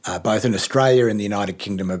both in Australia and the United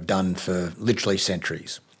Kingdom have done for literally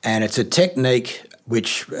centuries. And it's a technique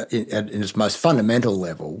which in its most fundamental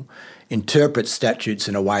level interprets statutes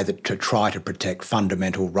in a way that to try to protect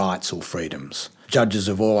fundamental rights or freedoms. Judges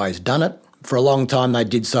have always done it. For a long time they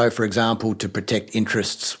did so, for example, to protect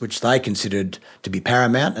interests which they considered to be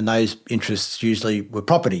paramount, and those interests usually were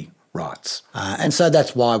property rights. And so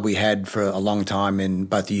that's why we had for a long time in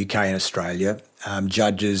both the UK and Australia,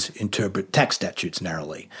 judges interpret tax statutes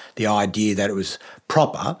narrowly. The idea that it was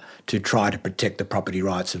proper to try to protect the property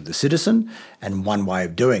rights of the citizen, and one way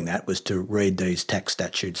of doing that was to read these tax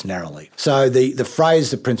statutes narrowly. So the phrase,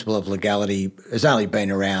 the principle of legality, has only been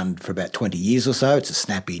around for about 20 years or so. It's a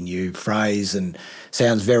snappy new phrase and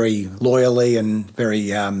sounds very lawyerly and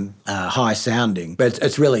very high-sounding, but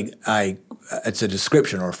it's really it's a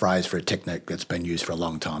description or a phrase for a technique that's been used for a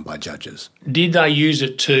long time by judges. Did they use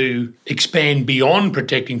it to expand beyond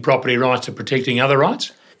protecting property rights to protecting other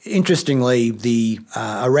rights? Interestingly,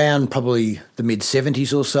 around probably the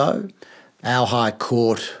mid-70s or so, our High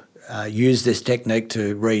Court used this technique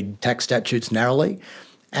to read tax statutes narrowly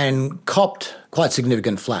and copped quite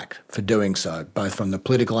significant flack for doing so, both from the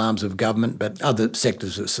political arms of government but other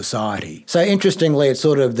sectors of society. So interestingly, it's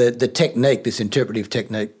sort of the technique, this interpretive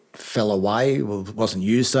technique, fell away, wasn't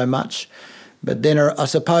used so much. But then I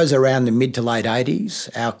suppose around the mid to late 80s,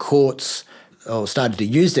 our courts started to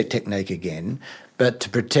use that technique again, but to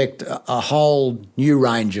protect a whole new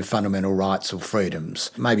range of fundamental rights or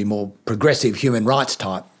freedoms, maybe more progressive human rights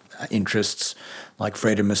type interests like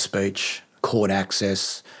freedom of speech, court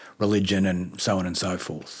access, religion and so on and so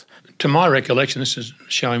forth. To my recollection, this is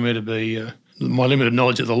showing me to be my limited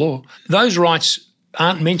knowledge of the law, those rights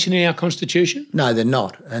aren't mentioned in our Constitution? No, they're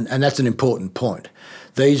not, and that's an important point.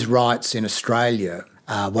 These rights in Australia,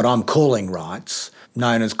 what I'm calling rights,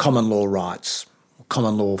 known as common law rights,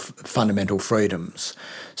 common law fundamental freedoms.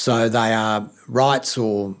 So they are rights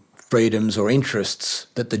or freedoms or interests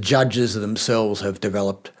that the judges themselves have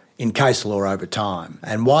developed in case law over time.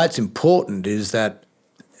 And why it's important is that,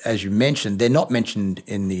 as you mentioned, they're not mentioned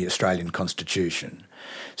in the Australian Constitution.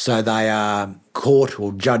 So they are court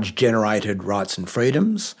or judge-generated rights and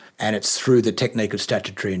freedoms, and it's through the technique of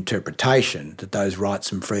statutory interpretation that those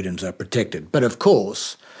rights and freedoms are protected. But of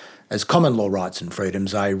course, as common law rights and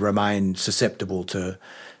freedoms, they remain susceptible to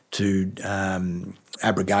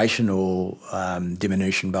abrogation or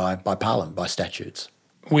diminution by Parliament, by statutes.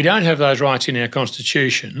 We don't have those rights in our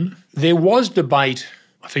Constitution. There was debate,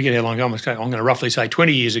 I forget how long ago, I'm going to roughly say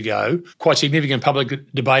 20 years ago, quite significant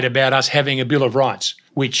public debate about us having a Bill of Rights,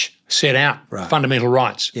 which set out fundamental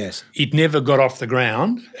rights. Yes. It never got off the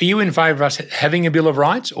ground. Are you in favour of us having a Bill of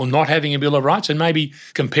Rights or not having a Bill of Rights? And maybe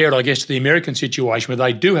compare it, I guess, to the American situation where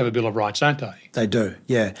they do have a Bill of Rights, don't they? They do,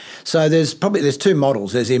 yeah. So there's two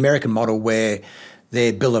models. There's the American model where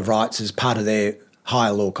their Bill of Rights is part of their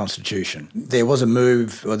higher law constitution. There was a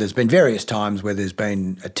move, or there's been various times where there's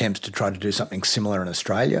been attempts to try to do something similar in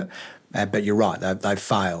Australia, but you're right, they've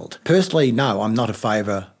failed. Personally, no, I'm not a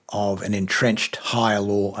favour of an entrenched higher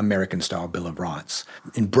law American-style Bill of Rights.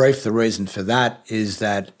 In brief, the reason for that is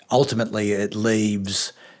that ultimately it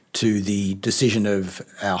leaves to the decision of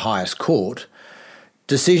our highest court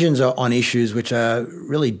decisions on issues which are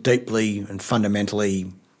really deeply and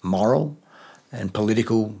fundamentally moral and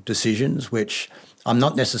political decisions, which I'm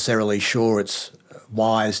not necessarily sure it's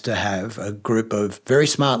wise to have a group of very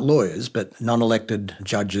smart lawyers, but non-elected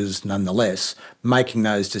judges nonetheless, making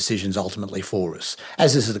those decisions ultimately for us,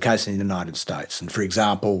 as is the case in the United States. And for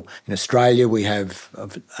example, in Australia we have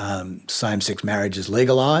same-sex marriages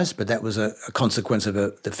legalised, but that was a consequence of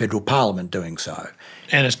the federal parliament doing so.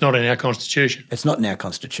 And it's not in our Constitution? It's not in our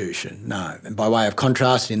Constitution, no. And by way of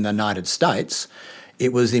contrast, in the United States,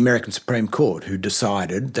 it was the American Supreme Court who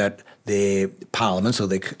decided that their parliaments or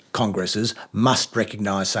their congresses must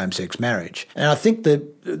recognise same-sex marriage. And I think the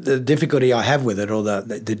difficulty I have with it, or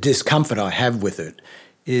the discomfort I have with it,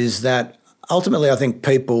 is that ultimately I think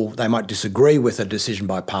people, they might disagree with a decision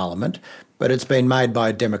by Parliament, but it's been made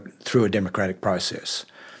through a democratic process.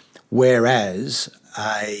 Whereas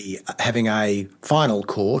having a final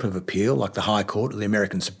court of appeal, like the High Court or the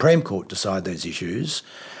American Supreme Court, decide those issues,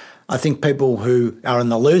 I think people who are on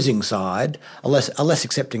the losing side are less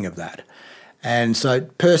accepting of that. And so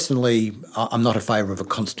personally, I'm not a favour of a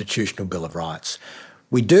constitutional Bill of Rights.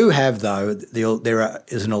 We do have, though, there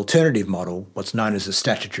is an alternative model, what's known as the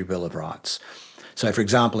Statutory Bill of Rights. So, for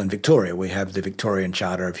example, in Victoria, we have the Victorian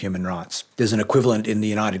Charter of Human Rights. There's an equivalent in the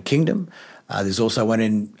United Kingdom. There's also one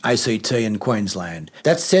in ACT and Queensland.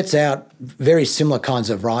 That sets out very similar kinds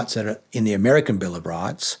of rights that are in the American Bill of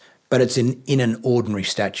Rights, but it's in an ordinary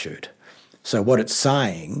statute. So what it's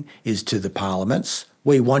saying is to the parliaments,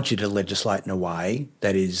 we want you to legislate in a way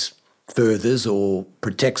that furthers or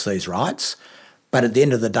protects these rights, but at the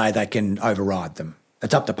end of the day they can override them.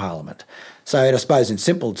 It's up to Parliament. So I suppose in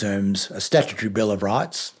simple terms, a statutory Bill of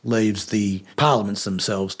Rights leaves the parliaments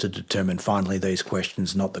themselves to determine finally these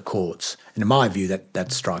questions, not the courts. And in my view,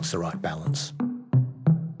 that strikes the right balance.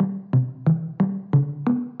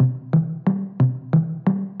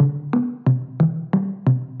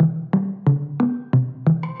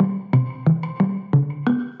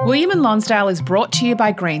 William and Lonsdale is brought to you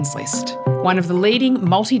by Green's List, one of the leading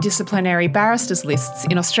multidisciplinary barristers lists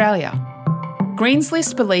in Australia. Green's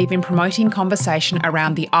List believe in promoting conversation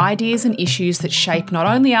around the ideas and issues that shape not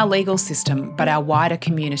only our legal system, but our wider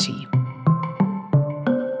community.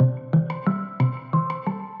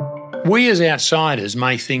 We as outsiders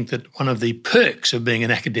may think that one of the perks of being an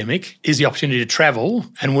academic is the opportunity to travel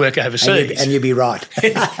and work overseas. And you'd be right.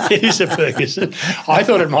 It is a perk, isn't it? I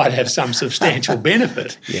thought it might have some substantial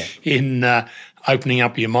benefit in opening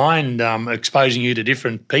up your mind, exposing you to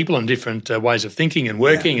different people and different ways of thinking and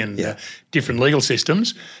working and different legal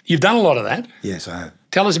systems. You've done a lot of that. Yes, I have.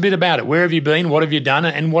 Tell us a bit about it. Where have you been? What have you done?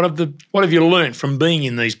 And what have you learnt from being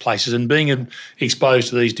in these places and being exposed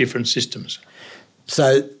to these different systems?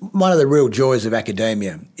 So one of the real joys of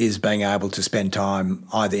academia is being able to spend time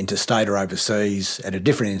either interstate or overseas at a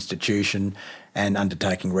different institution and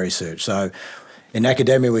undertaking research. So in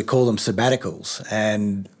academia, we call them sabbaticals.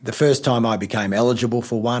 And the first time I became eligible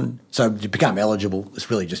for one, so to become eligible, it's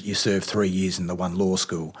really just you serve 3 years in the one law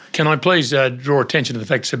school. Can I please draw attention to the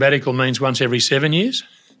fact sabbatical means once every 7 years?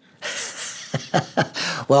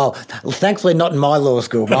 Well, thankfully not in my law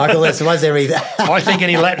school, Michael. It's once every... I think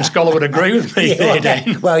any Latin scholar would agree with me there,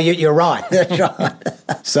 Dan. Well, you're right. That's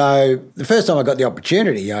right. So the first time I got the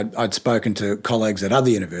opportunity, I'd spoken to colleagues at other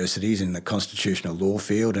universities in the constitutional law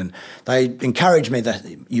field, and they encouraged me that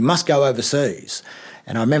you must go overseas.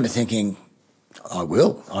 And I remember thinking, I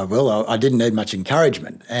will. I didn't need much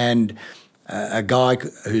encouragement. And a guy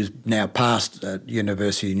who's now passed at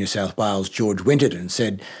University of New South Wales, George Winterton,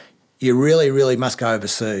 said, you really, really must go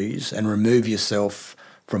overseas and remove yourself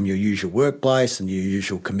from your usual workplace and your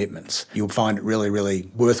usual commitments. You'll find it really, really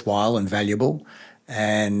worthwhile and valuable,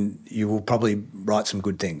 and you will probably write some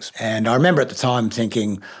good things. And I remember at the time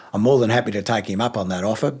thinking, I'm more than happy to take him up on that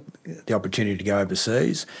offer, the opportunity to go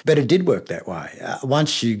overseas. But it did work that way.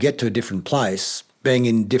 Once you get to a different place, being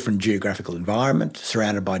in different geographical environment,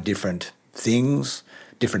 surrounded by different things,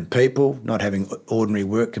 different people, not having ordinary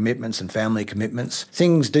work commitments and family commitments,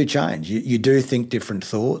 things do change. You do think different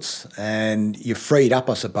thoughts, and you're freed up,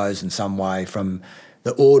 I suppose, in some way from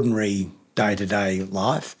the ordinary day-to-day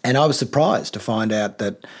life. And I was surprised to find out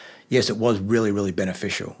that, yes, it was really, really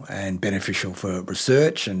beneficial, and beneficial for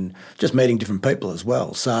research and just meeting different people as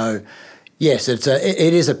well. So, yes, it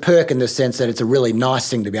is a perk in the sense that it's a really nice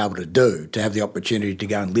thing to be able to do, to have the opportunity to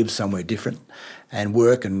go and live somewhere different and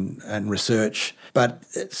work and research. But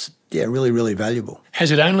it's, really, really valuable.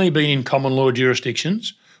 Has it only been in common law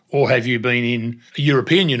jurisdictions, or have you been in a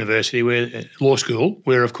European university, law school,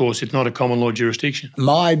 where, of course, it's not a common law jurisdiction?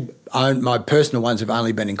 My personal ones have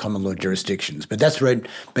only been in common law jurisdictions, but that's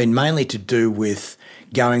been mainly to do with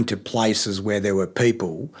going to places where there were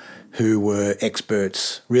people who were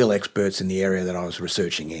experts, real experts in the area that I was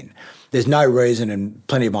researching in. There's no reason, and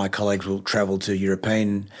plenty of my colleagues will travel to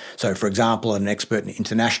European. So, for example, an expert in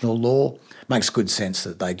international law makes good sense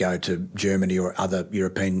that they go to Germany or other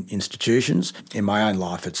European institutions. In my own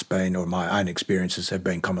life, my own experiences have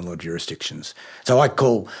been common law jurisdictions. So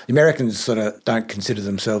the Americans sort of don't consider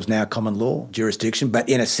themselves now common law jurisdiction, but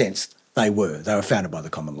in a sense, they were. They were founded by the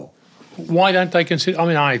common law. Why don't they consider? I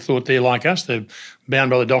mean, I thought they're like us. They're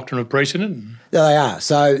bound by the doctrine of precedent. Yeah, they are.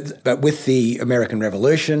 So, but with the American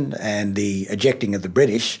Revolution and the ejecting of the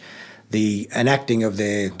British, the enacting of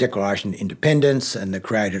their Declaration of Independence and the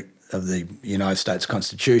creation of the United States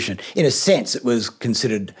Constitution, in a sense, it was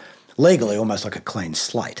considered legally almost like a clean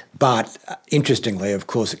slate. But interestingly, of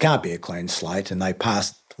course, it can't be a clean slate, and they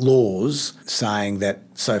passed laws saying that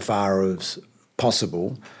so far as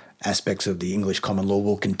possible, aspects of the English common law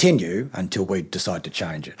will continue until we decide to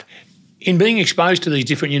change it. In being exposed to these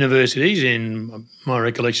different universities, in my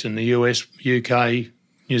recollection, the US, UK,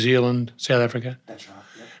 New Zealand, South Africa, that's right.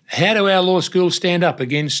 Yep. How do our law schools stand up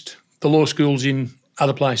against the law schools in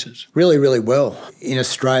other places? Really, really well. In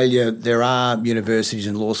Australia, there are universities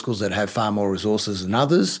and law schools that have far more resources than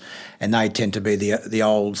others, and they tend to be the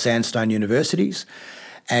old sandstone universities.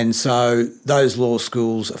 And so those law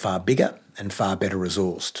schools are far bigger and far better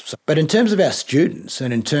resourced. But in terms of our students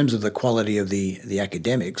and in terms of the quality of the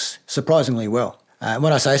academics, surprisingly well.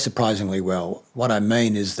 When I say surprisingly well, what I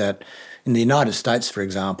mean is that in the United States, for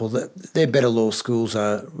example, their better law schools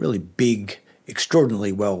are really big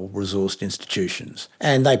extraordinarily well-resourced institutions.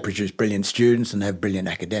 And they produce brilliant students and have brilliant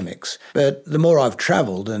academics. But the more I've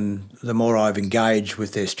travelled and the more I've engaged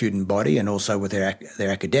with their student body and also with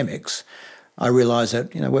their academics, I realise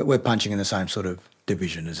that we're punching in the same sort of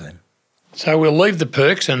division as them. So we'll leave the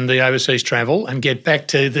perks and the overseas travel and get back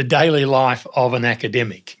to the daily life of an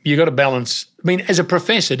academic. You've got to balance. I mean, as a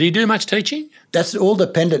professor, do you do much teaching? That's all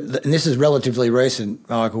dependent, and this is relatively recent,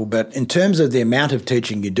 Michael, but in terms of the amount of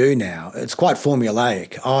teaching you do now, it's quite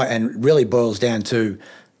formulaic and really boils down to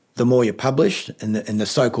the more you publish and the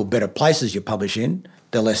so-called better places you publish in,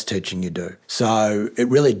 the less teaching you do. So it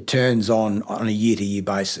really turns on a year-to-year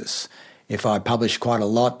basis. If I publish quite a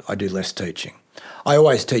lot, I do less teaching. I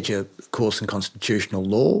always teach a course in constitutional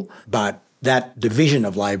law, but that division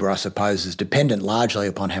of labour, I suppose, is dependent largely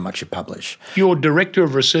upon how much you publish. You're Director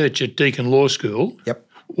of Research at Deakin Law School. Yep.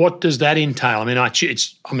 What does that entail? I mean,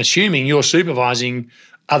 I'm assuming you're supervising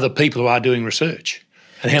other people who are doing research.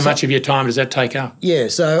 And how much of your time does that take up? Yeah,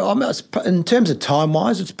 so in terms of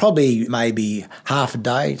time-wise, it's probably maybe half a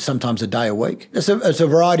day, sometimes a day a week. It's a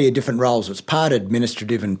variety of different roles. It's part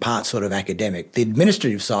administrative and part sort of academic. The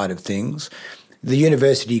administrative side of things, the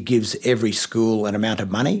university gives every school an amount of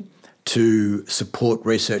money to support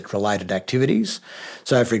research-related activities.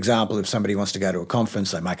 So, for example, if somebody wants to go to a conference,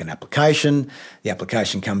 they make an application. The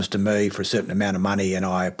application comes to me for a certain amount of money and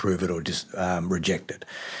I approve it or reject it.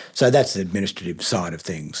 So that's the administrative side of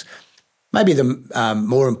things. Maybe the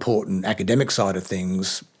more important academic side of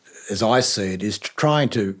things, as I see it, is trying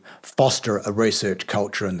to foster a research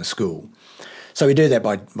culture in the school. So we do that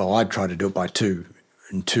I try to do it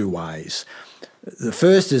in two ways. The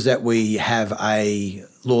first is that we have a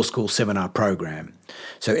law school seminar program.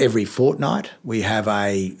 So every fortnight we have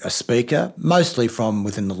a speaker, mostly from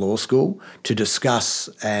within the law school, to discuss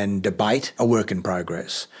and debate a work in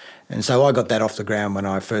progress. And so I got that off the ground when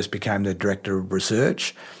I first became the Director of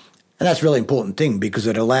Research. And that's a really important thing because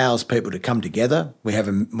it allows people to come together. We have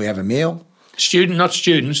a meal. Not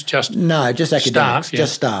students, just academics, staff, yeah.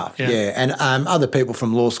 Just staff, yeah. And other people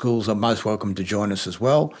from law schools are most welcome to join us as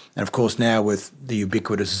well. And of course now with the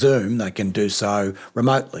ubiquitous Zoom, they can do so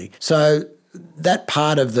remotely. So that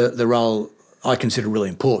part of the role I consider really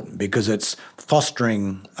important because it's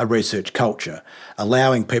fostering a research culture,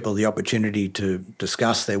 allowing people the opportunity to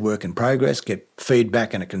discuss their work in progress, get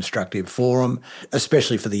feedback in a constructive forum,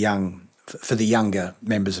 especially for the younger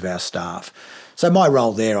members of our staff. So my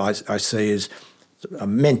role there I see as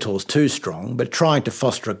mentor's too strong, but trying to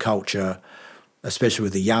foster a culture, especially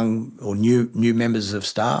with the young or new members of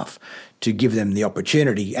staff, to give them the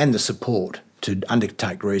opportunity and the support to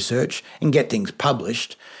undertake research and get things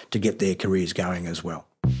published to get their careers going as well.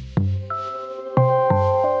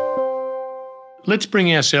 Let's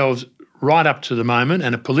bring ourselves right up to the moment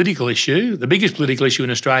and a political issue. The biggest political issue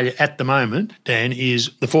in Australia at the moment, Dan,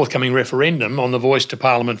 is the forthcoming referendum on the voice to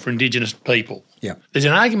Parliament for Indigenous people. Yeah. There's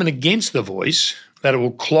an argument against the voice that it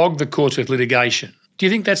will clog the courts with litigation. Do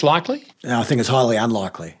you think that's likely? No, I think it's highly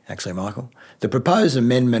unlikely, actually, Michael. The proposed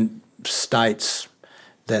amendment states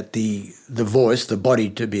that the voice, the body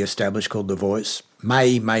to be established called the voice,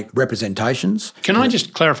 may make representations. Can I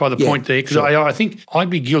just clarify the point there? Because sure. I think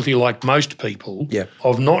I'd be guilty, like most people,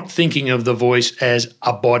 of not thinking of the voice as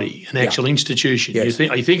a body, an actual institution. Yes.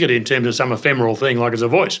 You think it in terms of some ephemeral thing like as a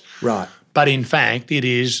voice. Right. But in fact, it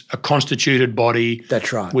is a constituted body.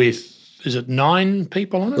 That's right. With, is it 9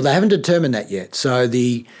 people on it? Well, they haven't determined that yet. So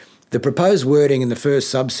the proposed wording in the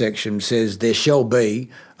first subsection says there shall be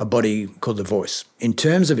a body called the voice. In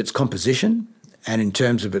terms of its composition and in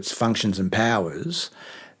terms of its functions and powers,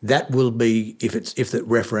 that will be, if the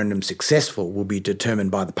referendum's successful, will be determined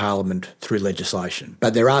by the Parliament through legislation.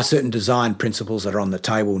 But there are certain design principles that are on the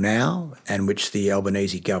table now and which the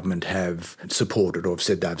Albanese government have supported or have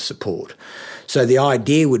said they have support. So the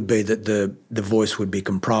idea would be that the voice would be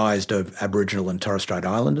comprised of Aboriginal and Torres Strait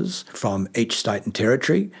Islanders from each state and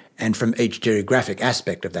territory and from each geographic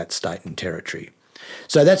aspect of that state and territory.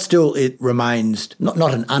 So that still, it remains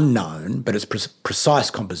not an unknown, but its precise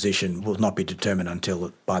composition will not be determined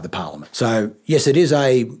until by the Parliament. So yes, it is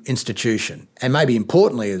a institution, and maybe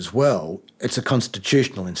importantly as well, it's a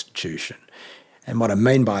constitutional institution. And what I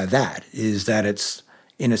mean by that is that it's,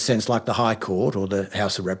 in a sense, like the High Court or the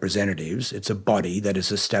House of Representatives, it's a body that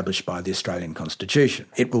is established by the Australian Constitution.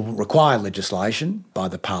 It will require legislation by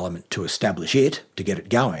the Parliament to establish it, to get it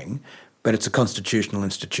going, but it's a constitutional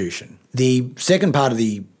institution. The second part of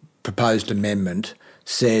the proposed amendment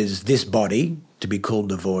says this body, to be called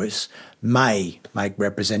the voice, may make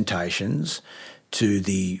representations to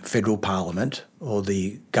the federal parliament or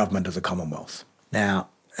the government of the Commonwealth. Now,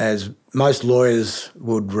 as most lawyers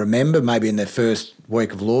would remember, maybe in their first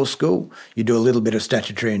week of law school, you do a little bit of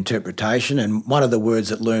statutory interpretation, and one of the words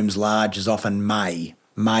that looms large is often may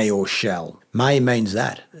or shall. May means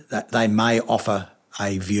that they may offer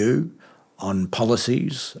a view on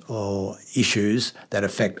policies or issues that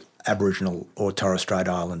affect Aboriginal or Torres Strait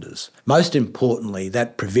Islanders. Most importantly,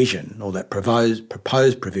 that provision, or that proposed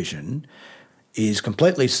provision, is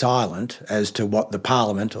completely silent as to what the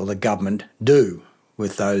Parliament or the government do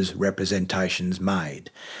with those representations made.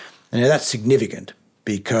 And now that's significant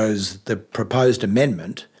because the proposed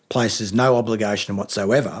amendment places no obligation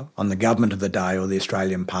whatsoever on the government of the day or the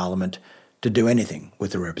Australian Parliament to do anything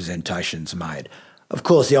with the representations made. Of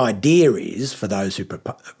course, the idea is, for those who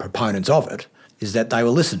proponents of it, is that they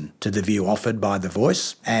will listen to the view offered by the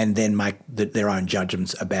voice and then make their own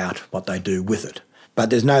judgments about what they do with it. But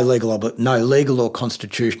there's no legal or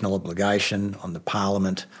constitutional obligation on the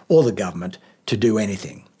Parliament or the government to do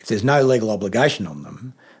anything. If there's no legal obligation on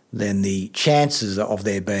them, then the chances of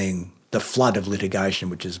there being the flood of litigation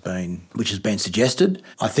which has been suggested,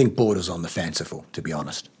 I think borders on the fanciful, to be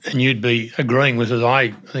honest. And you'd be agreeing with it.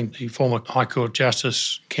 I think the former High Court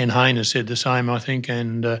Justice Ken Hayne has said the same, I think,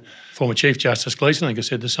 and former Chief Justice Gleeson, I think, has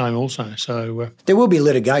said the same also. So there will be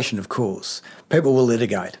litigation, of course. People will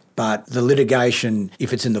litigate. But the litigation,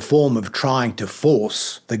 if it's in the form of trying to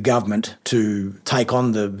force the government to take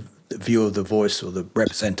on the view of the voice or the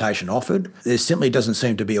representation offered, there simply doesn't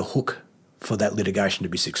seem to be a hook for that litigation to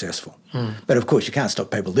be successful. But of course you can't stop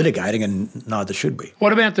people litigating, and neither should we.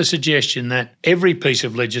 What about the suggestion that every piece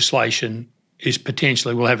of legislation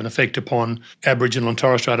will have an effect upon Aboriginal and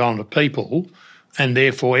Torres Strait Islander people, and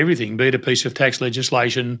therefore everything, be it a piece of tax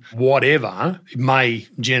legislation, whatever, may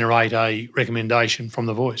generate a recommendation from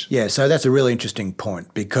the voice? Yeah, so that's a really interesting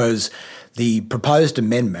point, because the proposed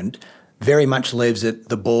amendment very much leaves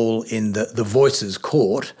the ball in the voice's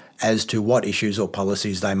court as to what issues or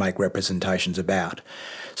policies they make representations about.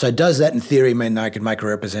 So does that in theory mean they can make a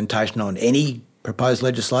representation on any proposed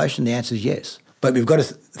legislation? The answer is yes. But we've got to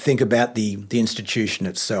think about the institution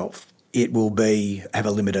itself. It will have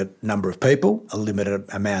a limited number of people, a limited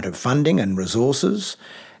amount of funding and resources,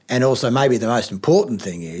 and also maybe the most important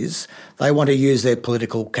thing is they want to use their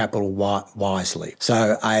political capital wisely.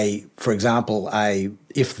 So for example,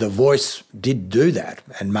 if the voice did do that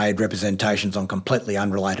and made representations on completely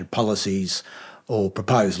unrelated policies or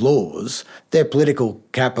proposed laws, their political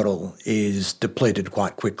capital is depleted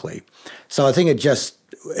quite quickly. So I think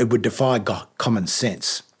it would defy common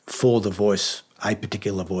sense for a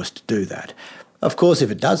particular voice to do that. Of course,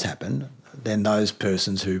 if it does happen, then those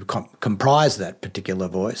persons who comprise that particular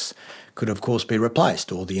voice could, of course, be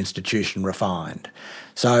replaced or the institution refined.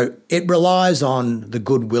 So it relies on the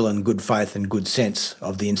goodwill and good faith and good sense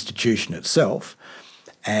of the institution itself,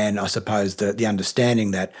 and I suppose the understanding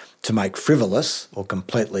that to make frivolous or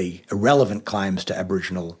completely irrelevant claims to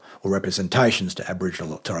Aboriginal or representations to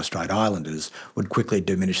Aboriginal or Torres Strait Islanders would quickly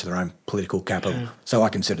diminish their own political capital. Yeah. So I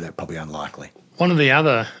consider that probably unlikely. One of the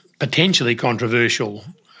other potentially controversial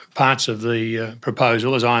parts of the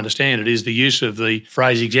proposal, as I understand it, is the use of the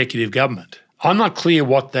phrase executive government. I'm not clear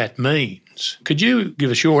what that means. Could you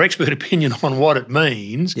give us your expert opinion on what it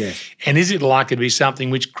means? Yes. And is it likely to be something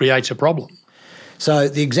which creates a problem? So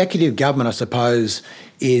the executive government, I suppose,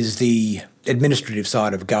 is the administrative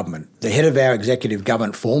side of government. The head of our executive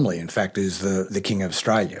government formally, in fact, is the King of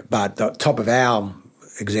Australia. But the top of our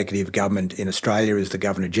executive government in Australia is the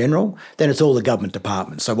Governor-General. Then it's all the government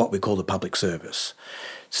departments, so what we call the public service.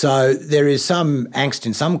 So there is some angst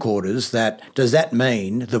in some quarters does that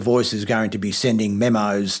mean the voice is going to be sending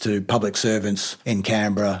memos to public servants in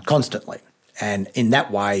Canberra constantly? And in that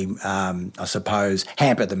way, I suppose,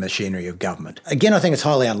 hamper the machinery of government. Again, I think it's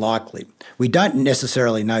highly unlikely. We don't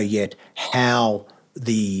necessarily know yet how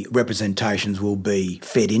the representations will be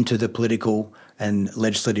fed into the political and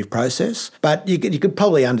legislative process, but you could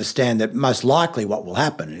probably understand that most likely what will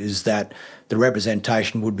happen is that the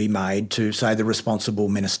representation would be made to, say, the responsible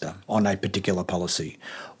minister on a particular policy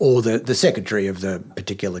or the secretary of the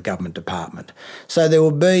particular government department. So there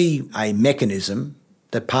will be a mechanism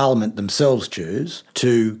that Parliament themselves choose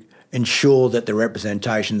to ensure that the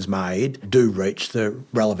representations made do reach the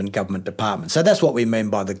relevant government department. So that's what we mean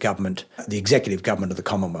by the executive government of the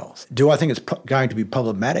Commonwealth. Do I think it's going to be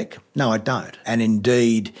problematic? No, I don't. And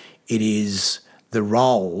indeed, it is the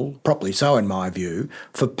role, properly so in my view,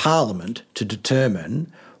 for Parliament to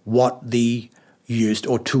determine what the use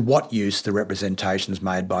or to what use the representations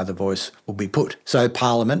made by the voice will be put. So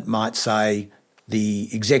Parliament might say the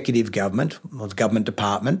executive government or the government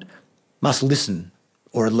department must listen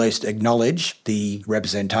or at least acknowledge the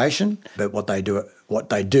representation, but what they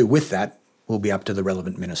do with that will be up to the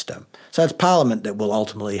relevant minister. So it's Parliament that will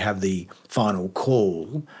ultimately have the final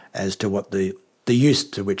call as to what the use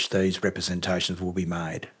to which these representations will be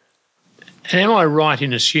made. And am I right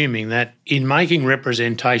in assuming that in making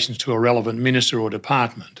representations to a relevant minister or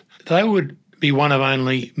department, they would be one of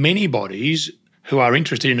only many bodies who are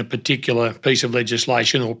interested in a particular piece of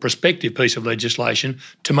legislation or prospective piece of legislation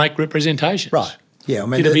to make representations? Right. Yeah, I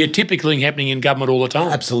mean, it'll be a typical thing happening in government all the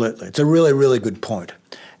time. Absolutely. It's a really, really good point.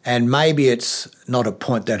 And maybe it's not a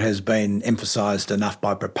point that has been emphasised enough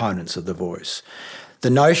by proponents of the voice. The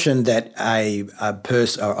notion that a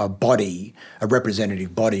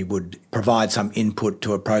representative body would provide some input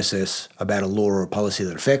to a process about a law or a policy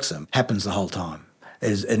that affects them happens the whole time. It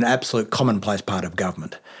is an absolute commonplace part of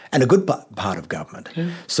government and a good part of government.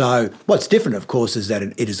 So what's different, of course, is that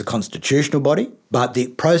it is a constitutional body, but the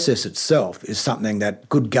process itself is something that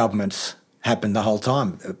good governments happen the whole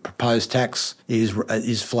time. A proposed tax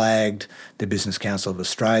is flagged. The Business Council of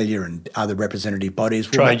Australia and other representative bodies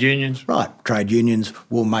will Trade unions. Right. Trade unions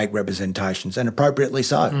will make representations, and appropriately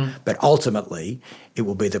so. But ultimately, it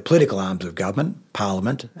will be the political arms of government,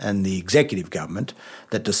 Parliament and the executive government,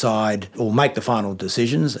 that decide or make the final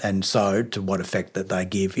decisions, and so to what effect that they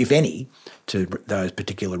give, if any, to those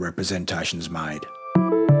particular representations made.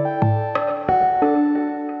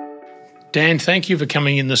 Dan, thank you for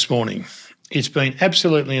coming in this morning. It's been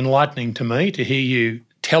absolutely enlightening to me to hear you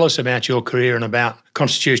tell us about your career and about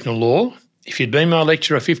constitutional law. If you'd been my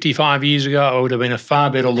lecturer 55 years ago, I would have been a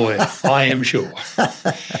far better lawyer, I am sure,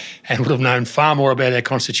 and would have known far more about our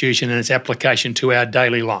Constitution and its application to our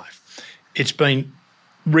daily life. It's been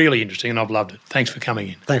really interesting and I've loved it. Thanks for coming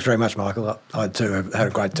in. Thanks very much, Michael. I too have had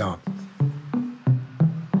a great time.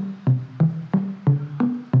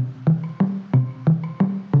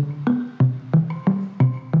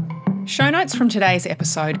 Show notes from today's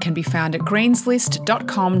episode can be found at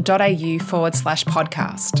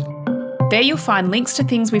greenslist.com.au/podcast. There you'll find links to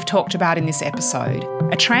things we've talked about in this episode,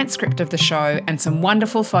 a transcript of the show, and some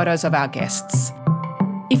wonderful photos of our guests.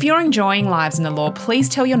 If you're enjoying Lives in the Law, please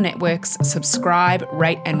tell your networks, subscribe,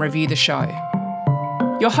 rate and review the show.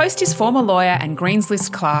 Your host is former lawyer and Greens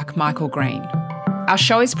List clerk Michael Green. Our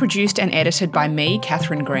show is produced and edited by me,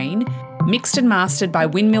 Catherine Green, mixed and mastered by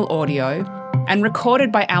Windmill Audio, and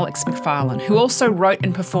recorded by Alex McFarlane, who also wrote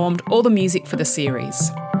and performed all the music for the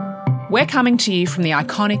series. We're coming to you from the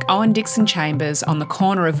iconic Owen Dixon Chambers on the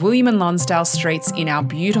corner of William and Lonsdale Streets in our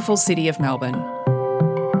beautiful city of Melbourne.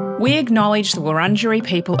 We acknowledge the Wurundjeri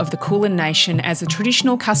people of the Kulin Nation as the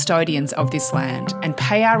traditional custodians of this land and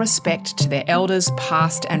pay our respect to their elders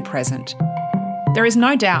past and present. There is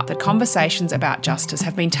no doubt that conversations about justice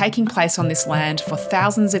have been taking place on this land for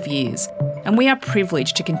thousands of years, and we are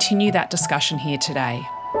privileged to continue that discussion here today.